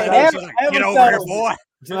 Lindsay's Hey, on there. She's like, get over here, episode- boy.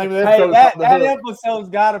 The name of the Hey, episode is that The Hook. episode's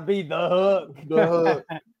got to be the hook. The hook.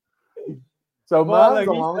 So Boy, mine's look, he's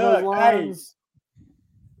along those hooked. lines.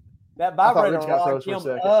 That thought vibrator Rich got locked those for a him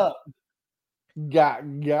second. up. Got.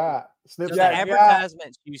 So Snip, the snap.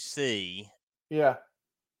 advertisements you see, Yeah.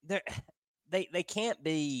 they can't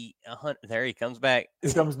be 100. There he comes back.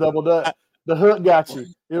 Here comes double dutch. The hook got you.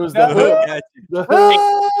 It was The the hook. Got you. The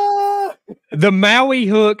hook. The Maui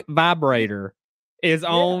hook vibrator is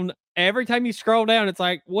on every time you scroll down. It's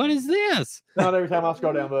like, what is this? Not every time I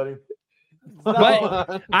scroll down, buddy.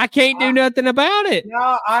 But I can't do nothing about it.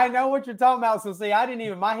 No, I know what you're talking about. So see,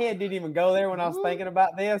 my head didn't even go there when I was thinking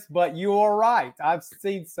about this, but you are right. I've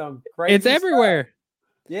seen some crazy It's everywhere.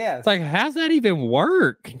 Yes. It's like, how's that even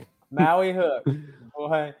work? Maui hook.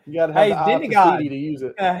 Boy. You got to have Hey, the eye of the demigod. CD to use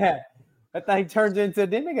it. That thing turns into a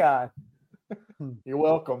demigod. You're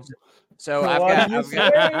welcome. So What I've you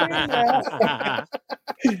got.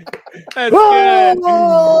 That's good.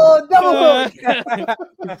 Oh, double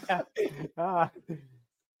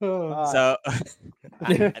hook. So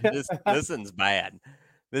this one's bad.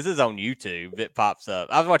 This is on YouTube. It pops up.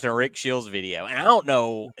 I was watching a Rick Shields video, and I don't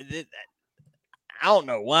know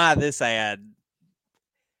why this ad.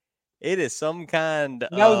 It is some kind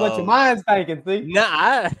of. Knows what your mind's thinking. See?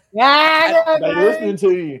 Nah, They listening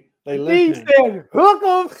to you. They listening. Said, hook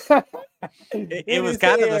 'em. it was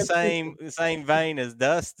kind of the same vein as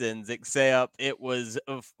Dustin's, except it was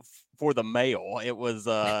for the male. It was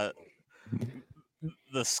the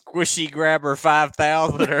Squishy Grabber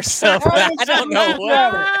 5000 or something. I don't know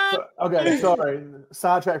what. Okay, sorry.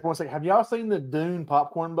 Sidetrack for 1 second. Have y'all seen the Dune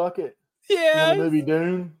popcorn bucket? Yeah. The movie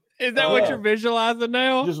Dune? Is that what you're visualizing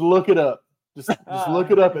now? Just look it up. Just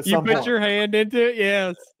look it up at you some put point. your hand into it?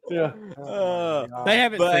 Yes. Yeah. They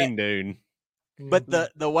haven't seen Dune. But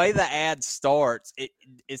the way the ad starts,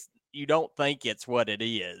 it's you don't think it's what it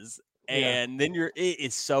is. And then it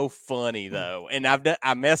is so funny though. And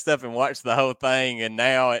I messed up and watched the whole thing, and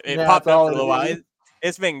now it popped up for a little while.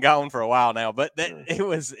 It's been gone for a while now, but I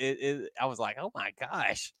was like, oh my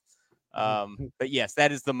gosh. But yes,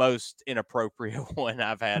 that is the most inappropriate one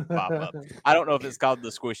I've had pop up. I don't know if it's called the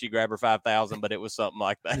Squishy Grabber 5000, but it was something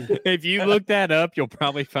like that. If you look that up, you'll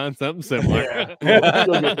probably find something similar.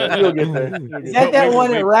 You'll get there. Is that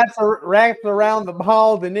one that wraps around the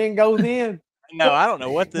ball and then goes in? No, I don't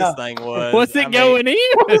know what this thing was. What's it going in?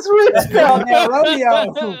 What's on that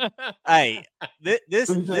rodeo? Hey,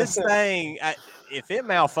 this thing, if it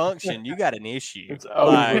malfunctioned, you got an issue. It's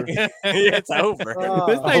over. It's over.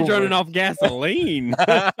 This thing's running off gasoline.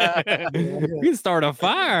 You can start a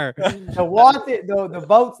fire. So watch it, the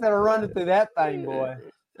boats that are running through that thing, boy.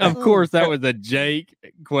 Of course, that was a Jake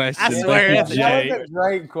question. I swear Thank it's you, That Jake. was a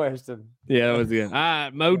great question. Yeah, that was good.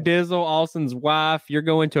 Mo Dizzle, Alston's wife. You're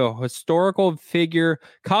going to a historical figure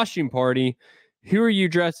costume party. Who are you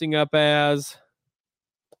dressing up as?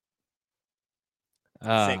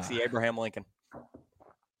 Sexy Abraham Lincoln.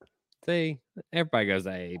 See, everybody goes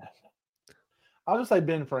Abe. I'll just say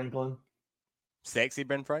Ben Franklin. Sexy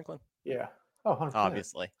Ben Franklin? Yeah. Oh, 100%.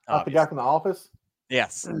 Obviously. Not the guy from The Office?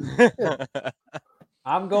 Yes.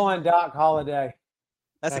 I'm going Doc Holliday.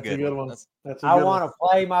 That's a good one. That's a I good want one. to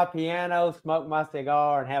play my piano, smoke my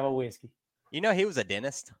cigar, and have a whiskey. You know, he was a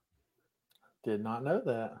dentist. Did not know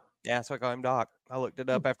that. Yeah, that's why I call him Doc. I looked it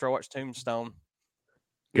up after I watched Tombstone.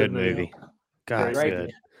 Good movie. God, it's Great.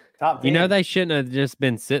 good. Top 10. You know, they shouldn't have just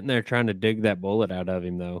been sitting there trying to dig that bullet out of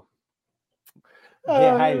him, though.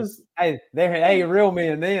 Yeah, hey, real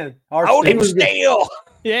men then. Hold him still.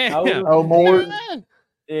 Yeah. Oh, more.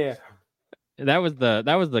 Yeah. That was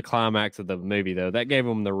the climax of the movie, though. That gave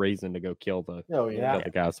him the reason to go kill the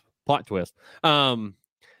the guys. Plot twist. I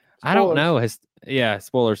don't know.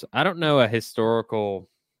 Spoilers. I don't know a historical.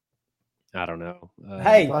 I don't know.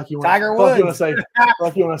 Hey, Like you Tiger want Woods. to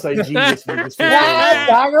say Jesus.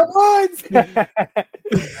 Tiger Woods.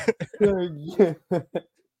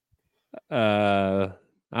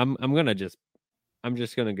 I'm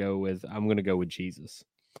just gonna go with Jesus.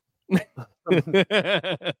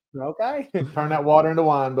 Okay. Turn that water into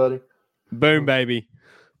wine, buddy. Boom, baby.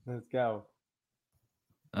 Let's go.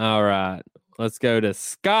 All right. Let's go to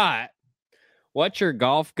Scott. What's your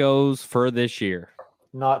golf goals for this year?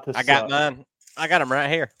 Not to I got mine. I got them right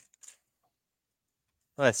here.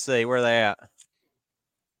 Let's see. Where are they at?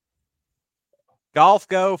 Golf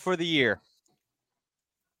go for the year.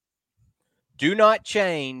 Do not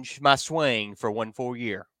change my swing for 1 full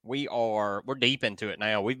year. We're deep into it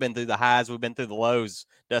now. We've been through the highs. We've been through the lows.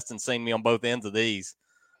 Dustin's seen me on both ends of these.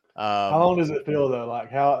 How long does it feel though?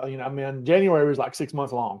 Like how, January was like 6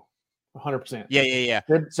 months long. 100%. Yeah.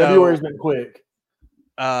 February's been quick.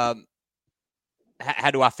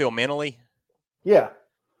 How do I feel mentally? Yeah.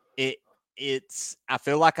 I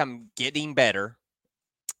feel like I'm getting better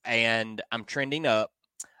and I'm trending up.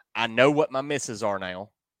 I know what my misses are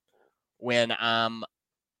now. When I'm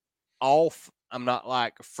off, I'm not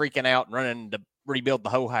like freaking out and running to rebuild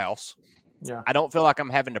the whole house. Yeah. I don't feel like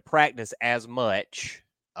I'm having to practice as much.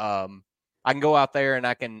 I can go out there and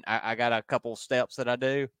I got a couple steps that I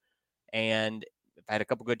do, and if I had a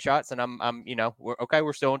couple good shots, and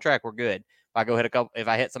we're still on track. We're good. If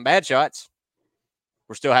I hit some bad shots,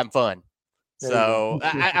 we're still having fun. So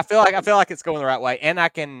I feel like it's going the right way, and I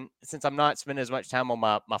can, since I'm not spending as much time on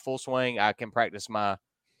my full swing, I can practice my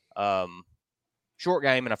short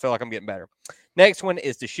game, and I feel like I'm getting better. Next one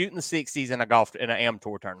is to shoot in the 60s in an AM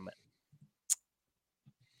tour tournament.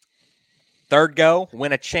 Third goal,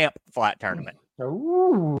 win a champ flight tournament.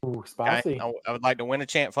 Ooh, spicy. Okay? I would like to win a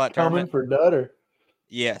champ flight Coming tournament. for Dutter.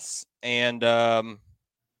 Yes, and I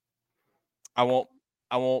want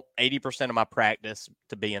 80% of my practice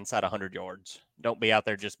to be inside 100 yards. Don't be out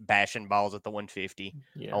there just bashing balls at the 150.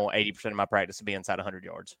 Yeah. I want 80% of my practice to be inside 100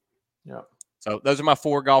 yards. Yeah. So those are my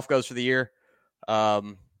 4 golf goes for the year.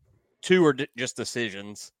 2 are just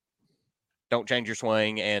decisions. Don't change your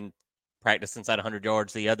swing and practice inside 100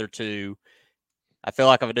 yards. The other 2, I feel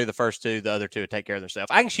like if I do the first 2, the other 2 would take care of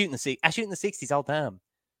themselves. I can shoot in the I shoot in the 60s all the time.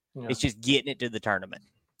 Yeah. It's just getting it to the tournament,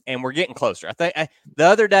 and we're getting closer. I think the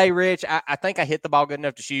other day, Rich, I think I hit the ball good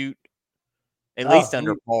enough to shoot at least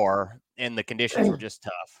under par, and the conditions were just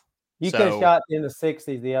tough. You could have shot in the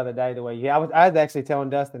 60s the other day the way I was actually telling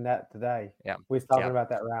Dustin that today. Yeah. We was talking about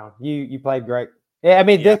that round. You played great. Yeah, I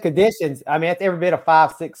mean, the conditions, I mean, that's every bit of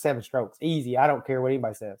 5, 6, 7 strokes. Easy. I don't care what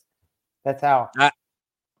anybody says. That's how.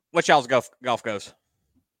 What y'all's golf goes?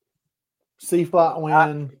 C-flat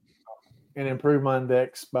win and improve my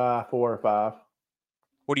index by 4 or 5.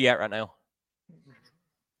 What are you at right now?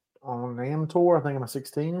 On the AM tour, I think I'm a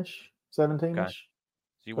 16-ish, 17-ish. Okay. So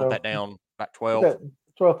you want that down about 12?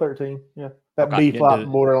 12, 13, yeah. That B-flat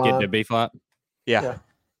borderline. Get to B-flat? Yeah.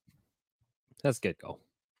 That's good goal.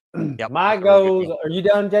 Yep. My goals, are you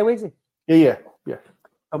done, Jay Weeksy? Yeah.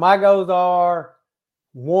 So my goals are,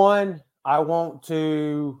 1, I want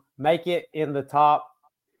to make it in the top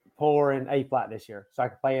 4 in A-flat this year so I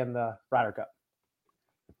can play in the Ryder Cup.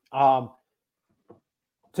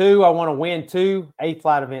 2, I want to win 2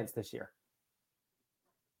 A-flat events this year.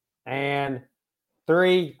 And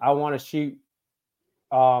 3, I want to shoot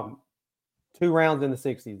 2 rounds in the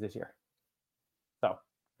 60s this year. So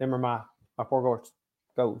them are my 4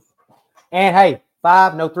 goals. And hey,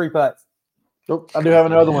 5, no 3 putts. Oh, I do have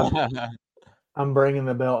another one. I'm bringing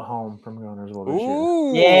the belt home from Gunnersville this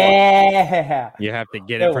year. Yeah. You have to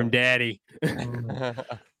get it from Daddy. There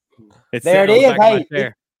it is. Hey,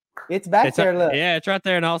 there. It's back there. Look. Yeah, it's right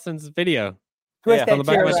there in Austin's video. Twist that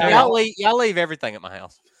chair around. Y'all leave everything at my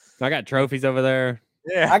house. I got trophies over there.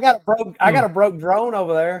 Yeah. I got a broke drone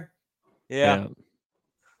over there. Yeah.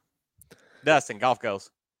 Dustin, golf goes.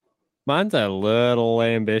 Mine's a little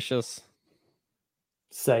ambitious.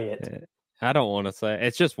 Say it. I don't want to say it.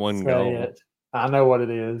 It's just one goal. It. I know what it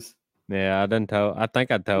is. Yeah, I didn't tell. I think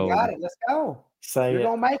I told. You got it. Let's go. Say You're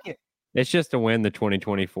gonna make it. It's just to win the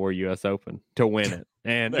 2024 U.S. Open. To win it.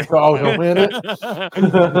 And to win it.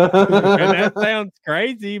 And that sounds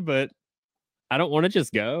crazy, but I don't want to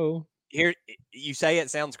just go. Here, you say it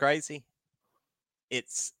sounds crazy.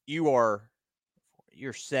 You're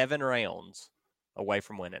 7 rounds away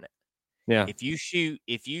from winning it. Yeah. If you shoot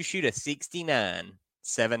a 69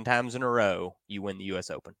 7 times in a row, you win the U.S.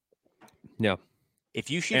 Open. Yeah. If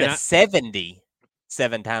you shoot a 70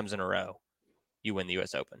 7 times in a row, you win the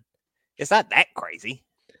U.S. Open. It's not that crazy.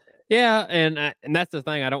 Yeah, and that's the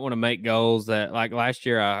thing. I don't want to make goals that, like last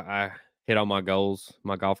year, I hit all my goals,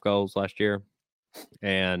 my golf goals last year,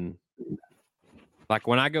 and like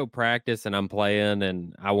when I go practice and I'm playing,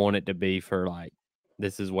 and I want it to be for like,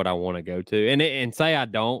 this is what I want to go to, and say I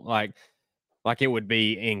don't like it would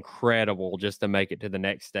be incredible just to make it to the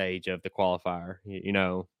next stage of the qualifier, you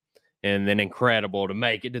know, and then incredible to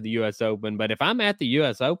make it to the U.S. Open. But if I'm at the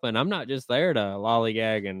U.S. Open, I'm not just there to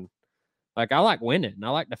lollygag and. Like, I like winning, and I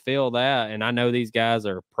like to feel that, and I know these guys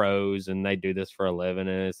are pros, and they do this for a living,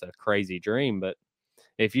 and it's a crazy dream, but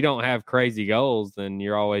if you don't have crazy goals, then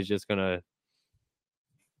you're always just going to,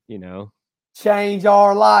 you know. Change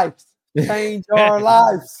our lives. Change our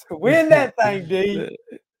lives. Win that thing, D.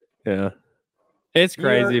 Yeah. It's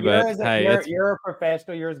crazy, you're a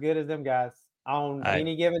professional. You're as good as them guys. On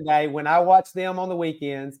any given day, when I watch them on the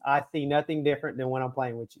weekends, I see nothing different than when I'm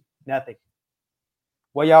playing with you. Nothing.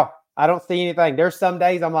 Well, y'all. I don't see anything. There's some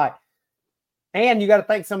days I'm like, and you got to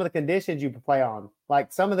think some of the conditions you play on.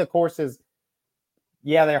 Like some of the courses,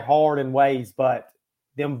 yeah, they're hard in ways, but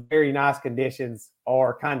them very nice conditions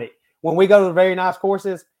are kind of, when we go to the very nice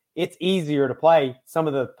courses, it's easier to play. Some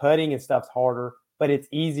of the putting and stuff's harder, but it's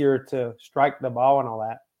easier to strike the ball and all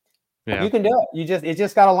that. Yeah. You can do it. It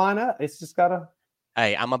just got to line up. It's just got to.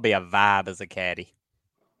 Hey, I'm going to be a vibe as a caddy.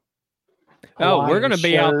 Oh, we're going to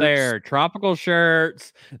be out there, tropical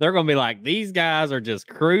shirts. They're going to be like, these guys are just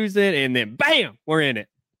cruising, and then bam, we're in it.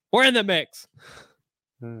 We're in the mix.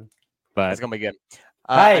 But it's going to be good.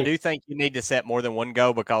 I do think you need to set more than one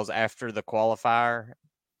goal because after the qualifier,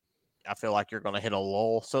 I feel like you're going to hit a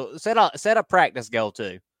lull. So set a practice goal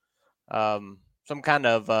too. Some kind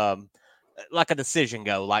of like a decision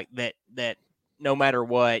goal, like that no matter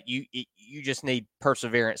what, you just need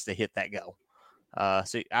perseverance to hit that goal.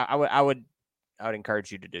 So I would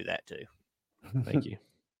encourage you to do that too. Thank you.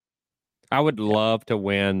 I would love to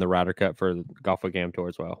win the Ryder Cup for the Golf with Cam Tour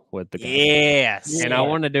as well with the guys. Yes. And I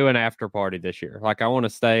want to do an after party this year. Like I want to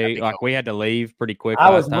stay. Like we had to leave pretty quick. I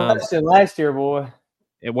was busting last year, boy.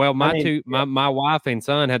 Well, my wife and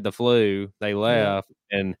son had the flu. They left,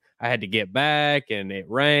 and I had to get back, and it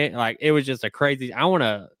rained. Like, it was just a crazy. I want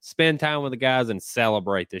to spend time with the guys and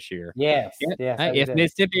celebrate this year. Yes. Hey, if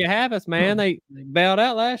Mississippi have us, man, they bailed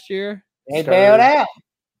out last year. They bailed out.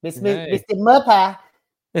 Mr. Muppa.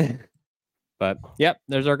 But yep,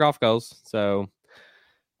 there's our golf goals. So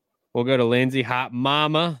we'll go to Lindsay, hot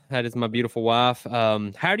mama. That is my beautiful wife.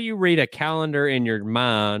 How do you read a calendar in your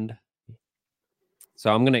mind?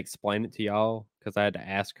 So I'm going to explain it to y'all because I had to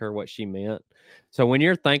ask her what she meant. So when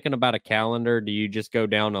you're thinking about a calendar, do you just go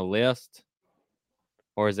down a list?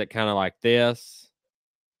 Or is it kind of like this?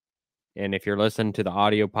 And if you're listening to the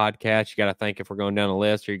audio podcast, you got to think if we're going down a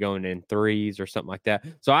list or you're going in threes or something like that.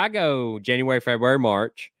 So I go January, February,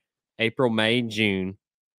 March, April, May, June,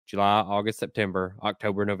 July, August, September,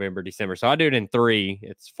 October, November, December. So I do it in three.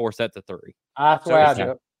 It's 4 sets of three. That's where I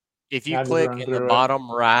do it. If you click in the bottom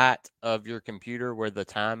right of your computer where the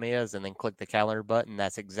time is and then click the calendar button,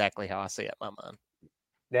 that's exactly how I see it in my mind.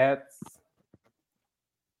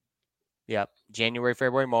 Yep. January,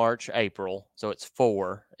 February, March, April. So it's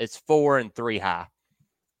 4. It's 4 and 3 high.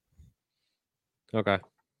 Okay.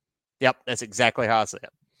 Yep. That's exactly how I see it.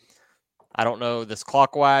 I don't know this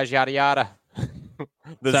clockwise, yada, yada.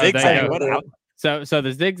 The zigzag went out. So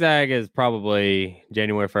the zigzag is probably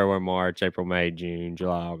January, February, March, April, May, June,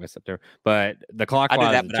 July, August, September. But the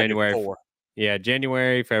clockwise is January. Yeah,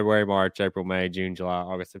 January, February, March, April, May, June, July,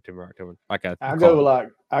 August, September, October. I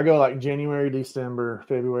go like January, December,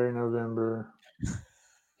 February, November,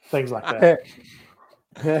 things like that.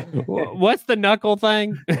 What's the knuckle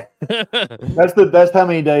thing? That's how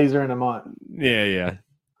many days are in a month. Yeah.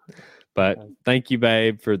 But thank you,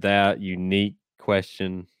 babe, for that unique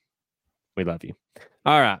question. We love you.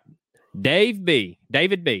 All right. David B.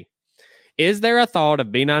 Is there a thought of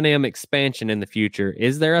B9M expansion in the future?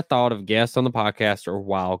 Is there a thought of guests on the podcast or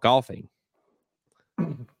while golfing?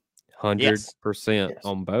 100%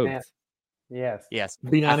 on both. Yes.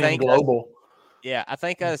 B9M Global. I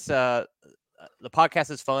think us the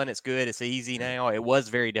podcast is fun. It's good. It's easy now. It was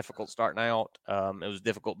very difficult starting out. It was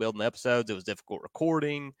difficult building the episodes. It was difficult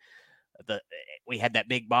recording. We had that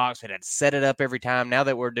big box. We had to set it up every time. Now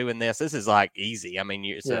that we're doing this is like easy. I mean,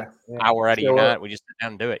 it's an hour out of your night. We just sit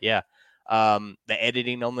down and do it. Yeah. The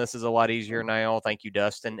editing on this is a lot easier now. Thank you,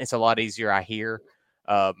 Dustin. It's a lot easier, I hear.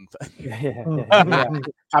 I've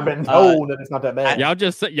been told that it's not that bad. Y'all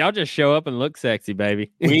just show up and look sexy,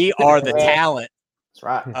 baby. We are the talent. That's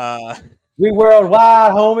right. We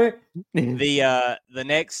worldwide, homie. The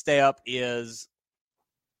next step is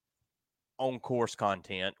on course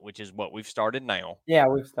content, which is what we've started now. Yeah,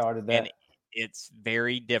 we've started that. And it's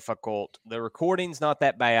very difficult. The recording's not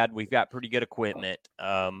that bad. We've got pretty good equipment.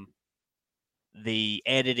 The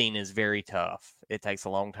editing is very tough. It takes a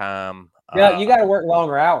long time. Yeah, you got to work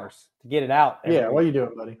longer hours to get it out. Yeah, what are you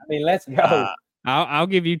doing, buddy? I mean, let's go. I'll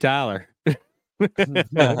give you Tyler.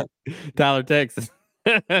 Tyler, Texas.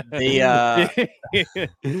 But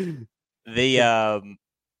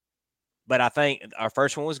I think our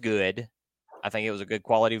first one was good. I think it was a good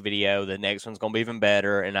quality video. The next one's going to be even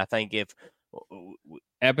better. And I think if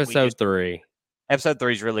episode 3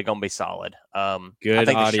 is really going to be solid. Good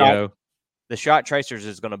audio. The shot tracers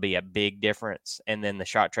is going to be a big difference. And then the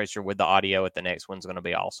shot tracer with the audio at the next one's going to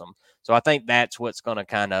be awesome. So I think that's what's going to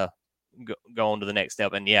kind of go on to the next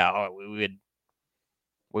step. And yeah, we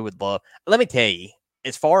would love, let me tell you,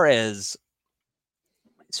 as far as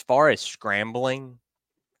scrambling,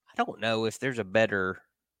 I don't know if there's a better,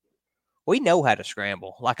 we know how to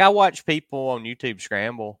scramble. Like I watch people on YouTube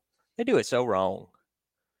scramble. They do it so wrong.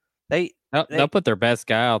 They'll put their best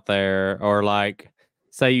guy out there, or like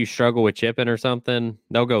say you struggle with chipping or something,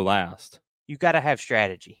 they'll go last. You got to have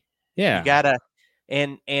strategy. Yeah. You got to,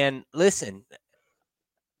 and listen,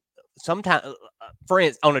 sometimes, for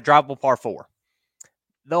instance, on a drivable par 4,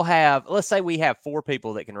 they'll have, let's say we have 4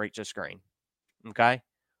 people that can reach the screen. Okay.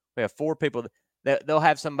 We have 4 people that they'll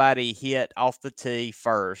have somebody hit off the tee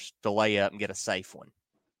first to lay up and get a safe one.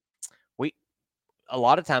 A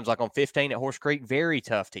lot of times, like on 15 at Horse Creek, very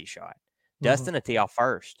tough tee shot. Dustin a tee off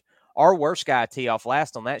first. Our worst guy tee off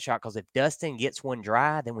last on that shot, because if Dustin gets one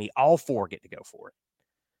dry, then we all 4 get to go for it.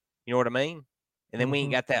 You know what I mean? And then we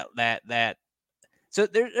ain't got that. So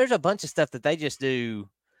there's a bunch of stuff that they just do.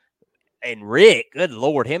 And Rick, good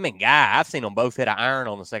Lord, him and Guy, I've seen them both hit an iron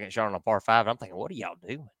on the second shot on a par 5. I'm thinking, what are y'all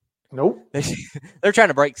doing? Nope. They're trying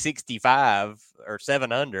to break 65 or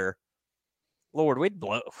 7 under. Lord, we'd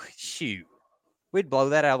blow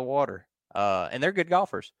that out of the water. And they're good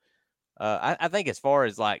golfers. I think as far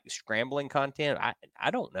as like scrambling content,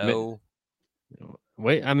 I don't know.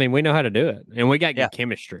 We know how to do it, and we got good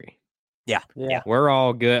chemistry. Yeah. We're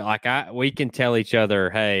all good. Like we can tell each other,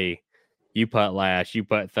 hey, you putt last, you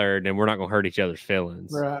putt third, and we're not gonna hurt each other's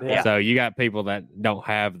feelings. Right. Yeah. So you got people that don't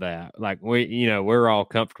have that. Like we're all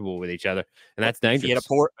comfortable with each other, and that's dangerous. If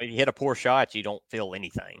you hit a poor shot, you don't feel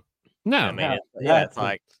anything. No, I mean, no. it's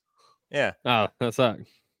like, yeah. Oh, that sucks.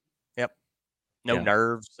 Yep. No Yeah.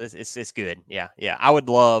 nerves. It's good. Yeah. I would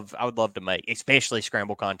love to make, especially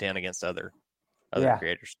scramble content against other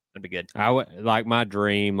creators. That'd be good. I would like my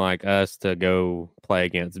dream, like us to go play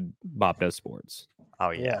against Bob Does Sports.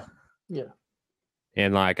 Oh yeah.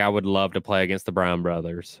 And like I would love to play against the Brown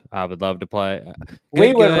brothers. I would love to play.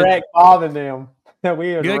 We would wreck Bob and them.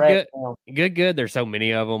 We would wreck them. Good. There's so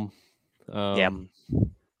many of them.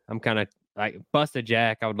 I'm kind of like Busted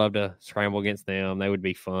Jack. I would love to scramble against them. They would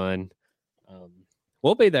be fun.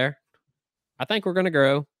 We'll be there. I think we're gonna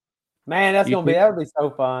grow. Man, that'll be so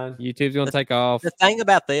fun. YouTube's gonna take off. The thing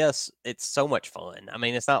about this, it's so much fun. I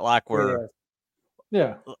mean, it's not like we're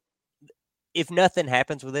if nothing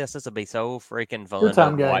happens with this will be so freaking fun. Good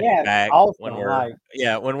time, guys.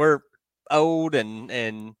 Yeah, when we're old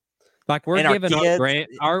and like we're and giving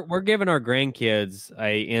our we're giving our grandkids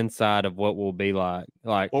a insight of what we'll be like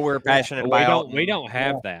what we're passionate about. We don't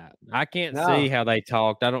have that. I can't see how they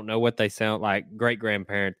talked. I don't know what they sound like, great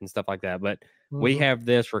grandparents and stuff like that. But we have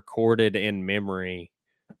this recorded in memory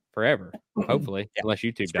forever, hopefully, unless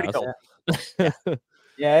YouTube does. Cool.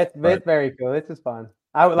 It's very cool. This is fun.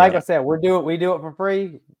 I said, we do it for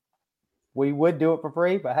free. We would do it for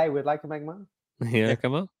free, but hey, we'd like to make money. Yeah,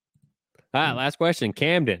 come on. All right, last question.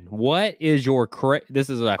 Camden, what is your this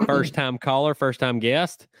is a first-time caller, first-time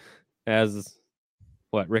guest, as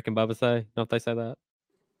what Rick and Bubba say? Don't they say that?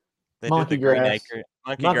 They Monkey did the grass.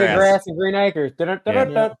 Monkey Grass and Green Acres.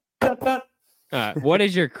 All right, what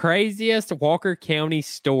is your craziest Walker County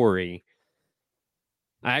story?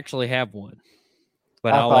 I actually have one,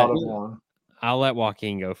 but I'll let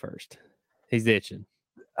Joaquin go first. He's itching.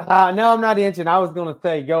 No, I'm not itching. I was going to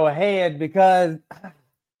say go ahead because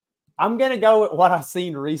I'm going to go with what I've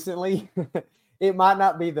seen recently. It might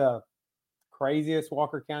not be the craziest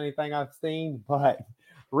Walker County thing I've seen, but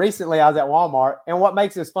recently I was at Walmart. And what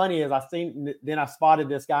makes this funny is I spotted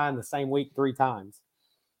this guy in the same week 3 times.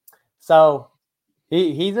 So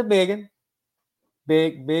he's a biggin,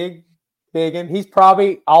 big. He's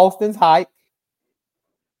probably Austin's height.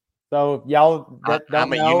 So y'all don't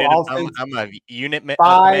know. I'm a unit measure.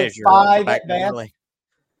 5'5" at best.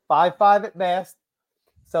 5'5" at best.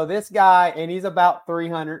 So this guy, and he's about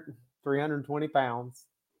 320 pounds,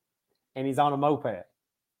 and he's on a moped.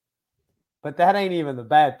 But that ain't even the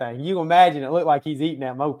bad thing. You can imagine it looked like he's eating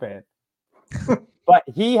that moped. But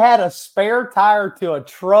he had a spare tire to a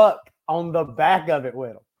truck on the back of it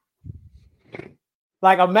with him.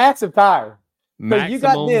 Like a massive tire. Maximum so you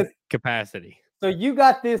got this capacity. So you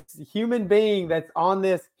got this human being that's on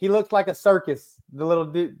this. He looks like a circus. The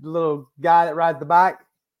little guy that rides the bike.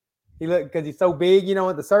 He looked because he's so big,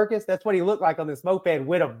 at the circus. That's what he looked like on this moped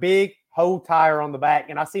with a big whole tire on the back.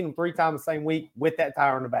 And I seen him 3 times the same week with that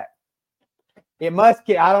tire on the back. It must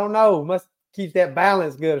I don't know. Must keep that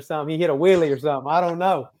balance good or something. He hit a wheelie or something. I don't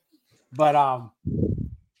know. But I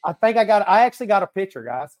think I actually got a picture,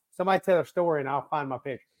 guys. Somebody tell a story and I'll find my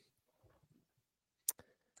picture.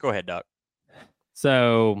 Go ahead, Doc.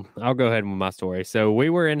 So I'll go ahead with my story. So we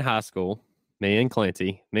were in high school, me and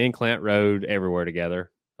Clint rode everywhere together.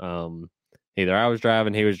 Either I was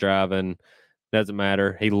driving, he was driving, doesn't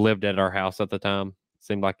matter. He lived at our house at the time.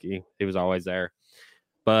 Seemed like he was always there.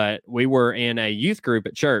 But we were in a youth group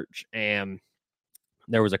at church, and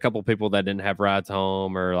there was a couple people that didn't have rides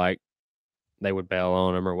home, or like they would bail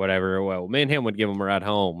on them or whatever. Well, me and him would give him a ride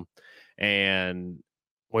home, and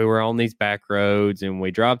we were on these back roads, and we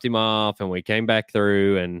dropped him off, and we came back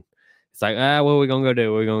through, and it's like, what are we going to go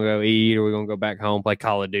do? We're going to go eat, or we're going to go back home, play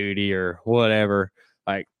Call of Duty or whatever.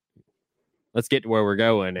 Like, let's get to where we're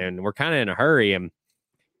going. And we're kind of in a hurry, and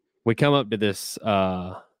we come up to this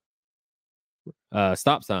stop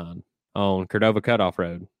sign on Cordova Cutoff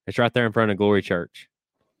Road. It's right there in front of Glory Church.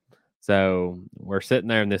 So we're sitting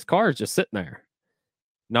there, and this car is just sitting there,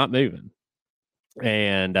 not moving.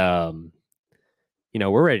 And,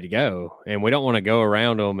 we're ready to go, and we don't want to go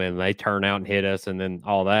around them, and they turn out and hit us and then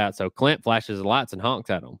all that. So Clint flashes the lights and honks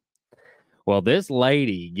at them. Well, this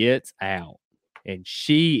lady gets out, and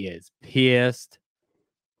she is pissed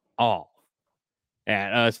off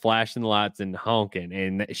at us flashing the lights and honking.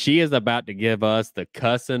 And she is about to give us the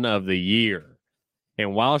cussing of the year.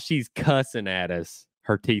 And while she's cussing at us,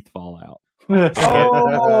 her teeth fall out.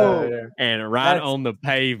 Oh, and right on the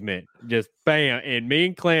pavement, just bam. And me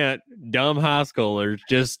and Clint, dumb high schoolers,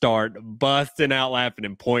 just start busting out laughing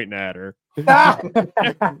and pointing at her.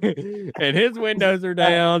 And his windows are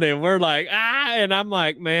down, and we're like, and I'm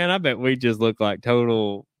like, man, I bet we just look like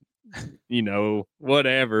total,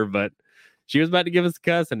 whatever. But she was about to give us a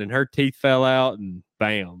cussing, and her teeth fell out, and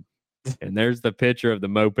bam. And there's the picture of the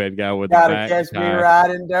moped guy with gotta the back catch me tire.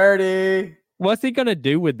 riding dirty. What's he gonna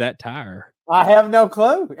do with that tire? I have no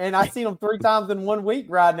clue. And I seen him 3 times in 1 week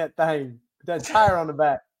riding that thing, that tire on the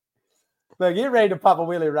back. So get ready to pop a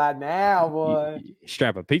wheelie right now, boy.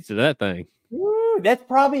 Strap a pizza to that thing. Woo, that's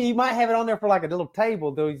probably, you might have it on there for like a little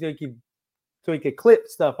table so he could clip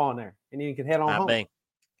stuff on there and then you can head on home. It's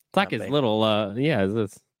like his little is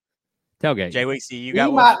this tailgate. Jay Weeksy, you He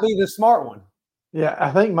got one? might be the smart one. Yeah,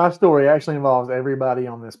 I think my story actually involves everybody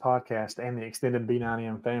on this podcast and the extended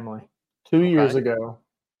B9M family. 2 years ago,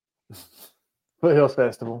 Foothills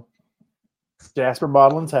Festival, Jasper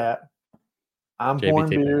Bottling Tap. I'm pouring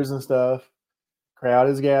beers and stuff. Crowd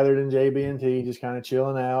is gathered in JB&T, just kind of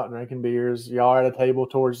chilling out, drinking beers. Y'all are at a table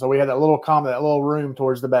so we had that little room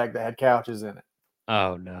towards the back that had couches in it.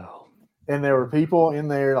 Oh no. And there were people in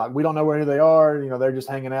there, like, we don't know who they are. They're just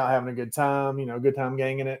hanging out, having a good time, good time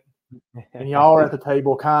ganging it. And y'all are at the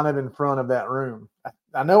table kind of in front of that room.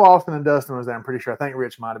 I know Austin and Dustin was there, I'm pretty sure. I think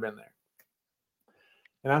Rich might have been there.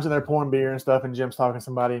 And I'm sitting there pouring beer and stuff, and Jim's talking to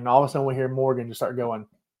somebody, and all of a sudden we hear Morgan just start going,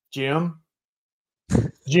 Jim.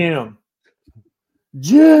 And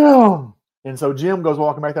so Jim goes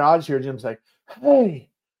walking back there. I just hear Jim say, hey,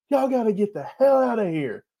 y'all got to get the hell out of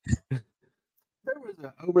here. There was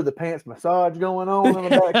an over-the-pants massage going on the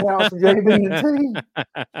back house in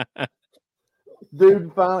JB&T.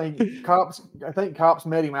 Dude, finally, I think cops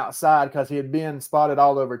met him outside because he had been spotted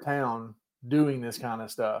all over town doing this kind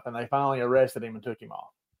of stuff, and they finally arrested him and took him off.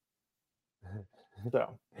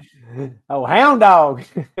 So, hound dog.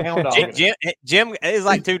 Jim is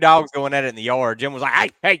like 2 dogs going at it in the yard. Jim was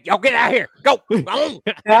like, hey, y'all get out of here. Go.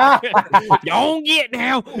 Y'all get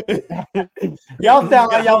now. Y'all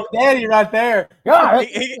sound like y'all daddy right there.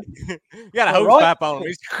 He got a hose pipe on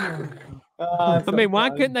him. I mean, why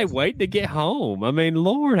couldn't they wait to get home? I mean,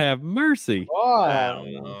 Lord have mercy. I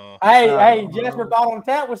don't know. Hey, Jasper Bottle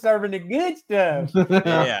Tap was serving the good stuff.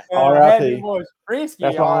 Yeah. R.I.P.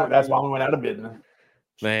 That's why we went out of business.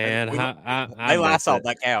 Man, they Lysol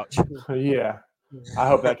that couch. Yeah. I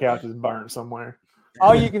hope that couch is burnt somewhere.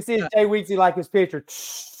 All you can see is Jay Weeksy like his picture.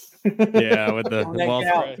 Yeah, with the wall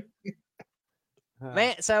spray.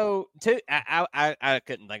 Man, so I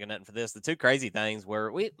couldn't think of nothing for this. The 2 crazy things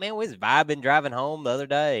were we was vibing driving home the other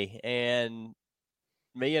day, and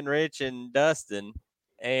me and Rich and Dustin,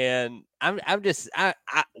 and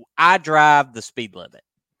I drive the speed limit.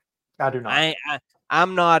 I do not.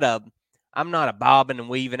 I'm not a bobbing and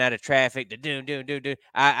weaving out of traffic to do.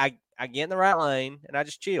 I get in the right lane and I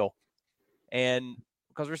just chill, and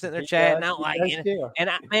because we're sitting there chatting out like,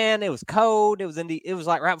 and it was cold. It was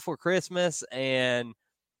like right before Christmas, and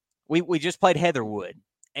we just played Heatherwood,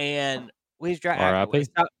 and we driving.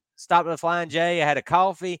 Stopped at the Flying J. I had a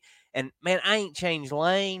coffee, and man, I ain't changed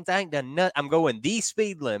lanes. I ain't done nothing. I'm going the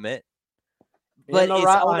speed limit, but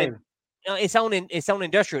it's on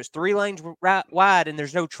industrial. It's 3 lanes wide, and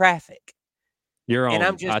there's no traffic. You're on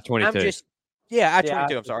I-22.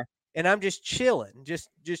 I-22. I'm sorry, and I'm just chilling, just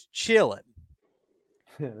chilling.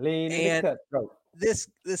 And this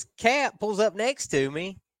cat pulls up next to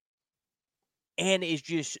me and is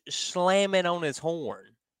just slamming on his horn.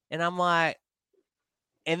 And I'm like,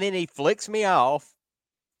 and then he flicks me off.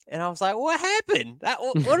 And I was like, what happened?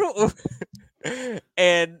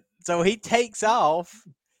 And so he takes off,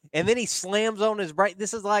 and then he slams on his brake.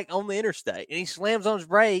 This is like on the interstate. And he slams on his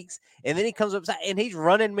brakes, and then he comes upside, and he's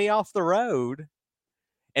running me off the road.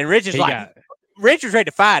 And Rich was ready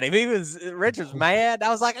to fight him. Rich was mad. I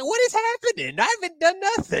was like, what is happening? I haven't done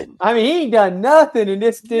nothing. I mean, he ain't done nothing in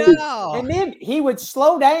this dude. No. And then he would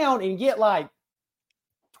slow down and get like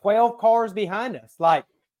 12 cars behind us.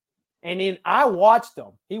 And then I watched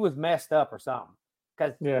him. He was messed up or something.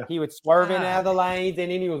 Because he would swerve in out of the lanes, and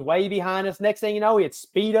then he was way behind us. Next thing you know, he'd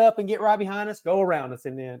speed up and get right behind us, go around us,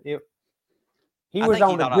 and then he was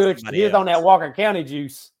on that Walker County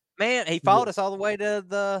juice. Man, he followed us all the way to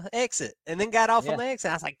the exit and then got off on the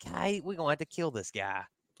exit. I was like, hey, we're going to have to kill this guy.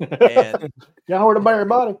 And y'all heard about your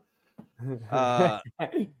body.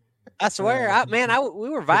 I swear, we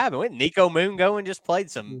were vibing. We had Nico Moon going, just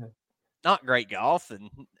played some not great golf.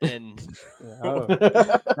 And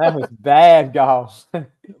that was bad golf.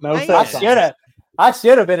 I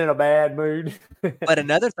should have been in a bad mood. But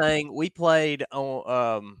another thing, we played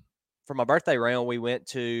on for my birthday round, we went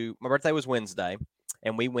to my birthday was Wednesday,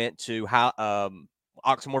 and we went to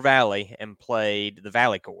Oxmoor Valley and played the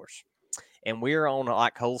Valley course, and we're on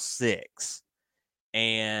like hole 6,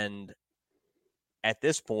 and at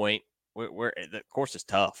this point, we're the course is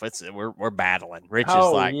tough. We're battling. Rich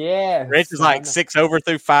is like 6 over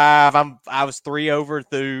through 5. I was 3 over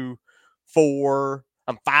through 4.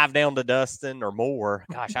 I'm 5 down to Dustin or more.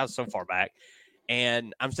 Gosh, I was so far back.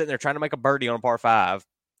 And I'm sitting there trying to make a birdie on a par 5.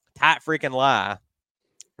 Tight freaking lie.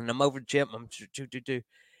 And I'm over the chip. I'm do.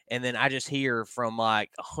 And then I just hear from like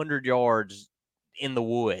 100 yards in the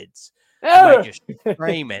woods, just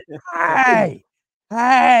screaming,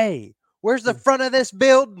 hey, where's the front of this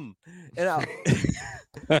building? And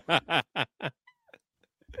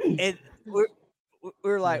and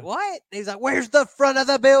we're like, what? He's like, where's the front of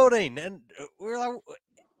the building? And we're like,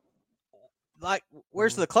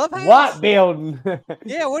 where's the clubhouse? What building?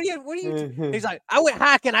 Yeah, what are you? He's like, I went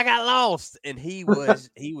hiking, I got lost, and he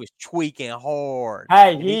was tweaking hard.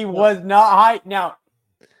 Hey, he was not hiking. Now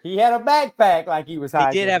he had a backpack like he was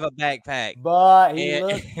hiking. He did have a backpack, but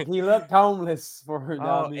he looked homeless for.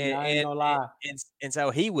 I ain't gonna lie. And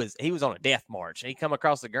so he was on a death march. He come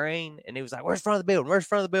across the green, and he was like, "Where's the front of the building? Where's the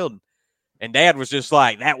front of the building?" And Dad was just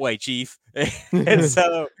like, "That way, Chief." And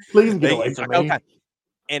so please get away from me. Okay.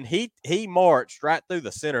 And he marched right through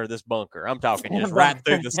the center of this bunker. I'm talking just right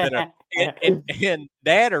through the center. And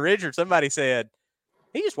Dad or Richard, somebody said,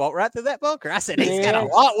 he just walked right through that bunker. I said, he's got a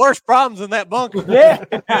lot worse problems than that bunker. Yeah.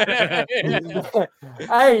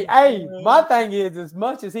 hey, my thing is, as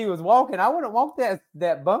much as he was walking, I wouldn't walk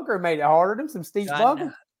that bunker. Made it harder. Them some steep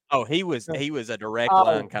bunkers. Oh, he was a direct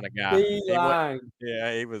line kind of guy.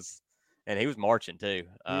 He was, and he was marching too.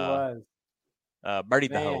 He was. Birdied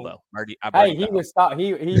the hole though. He was.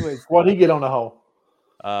 What'd he get on the hole?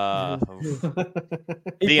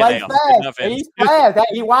 He plays fast. He's fast.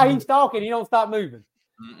 While he's talking, he don't stop moving.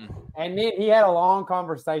 Mm-mm. And then he had a long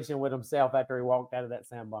conversation with himself after he walked out of that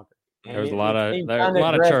sand bunker. And there was a lot of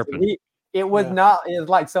chirping. It was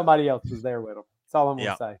like somebody else was there with him. That's all I'm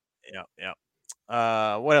gonna say. Yeah.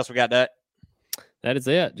 What else we got, Dut? That is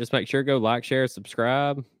it. Just make sure go like, share,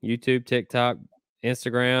 subscribe. YouTube, TikTok,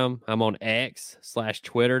 Instagram. I'm on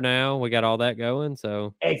X/Twitter now. We got all that going.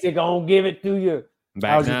 So X is gonna give it to you.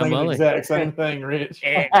 I was just thinking the exact same thing, Rich.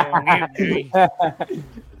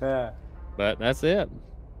 But that's it.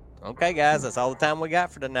 Okay, guys, that's all the time we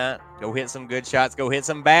got for tonight. Go hit some good shots. Go hit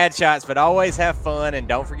some bad shots, but always have fun. And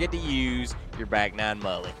don't forget to use your back 9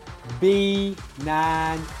 Mully.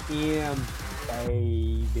 B9M.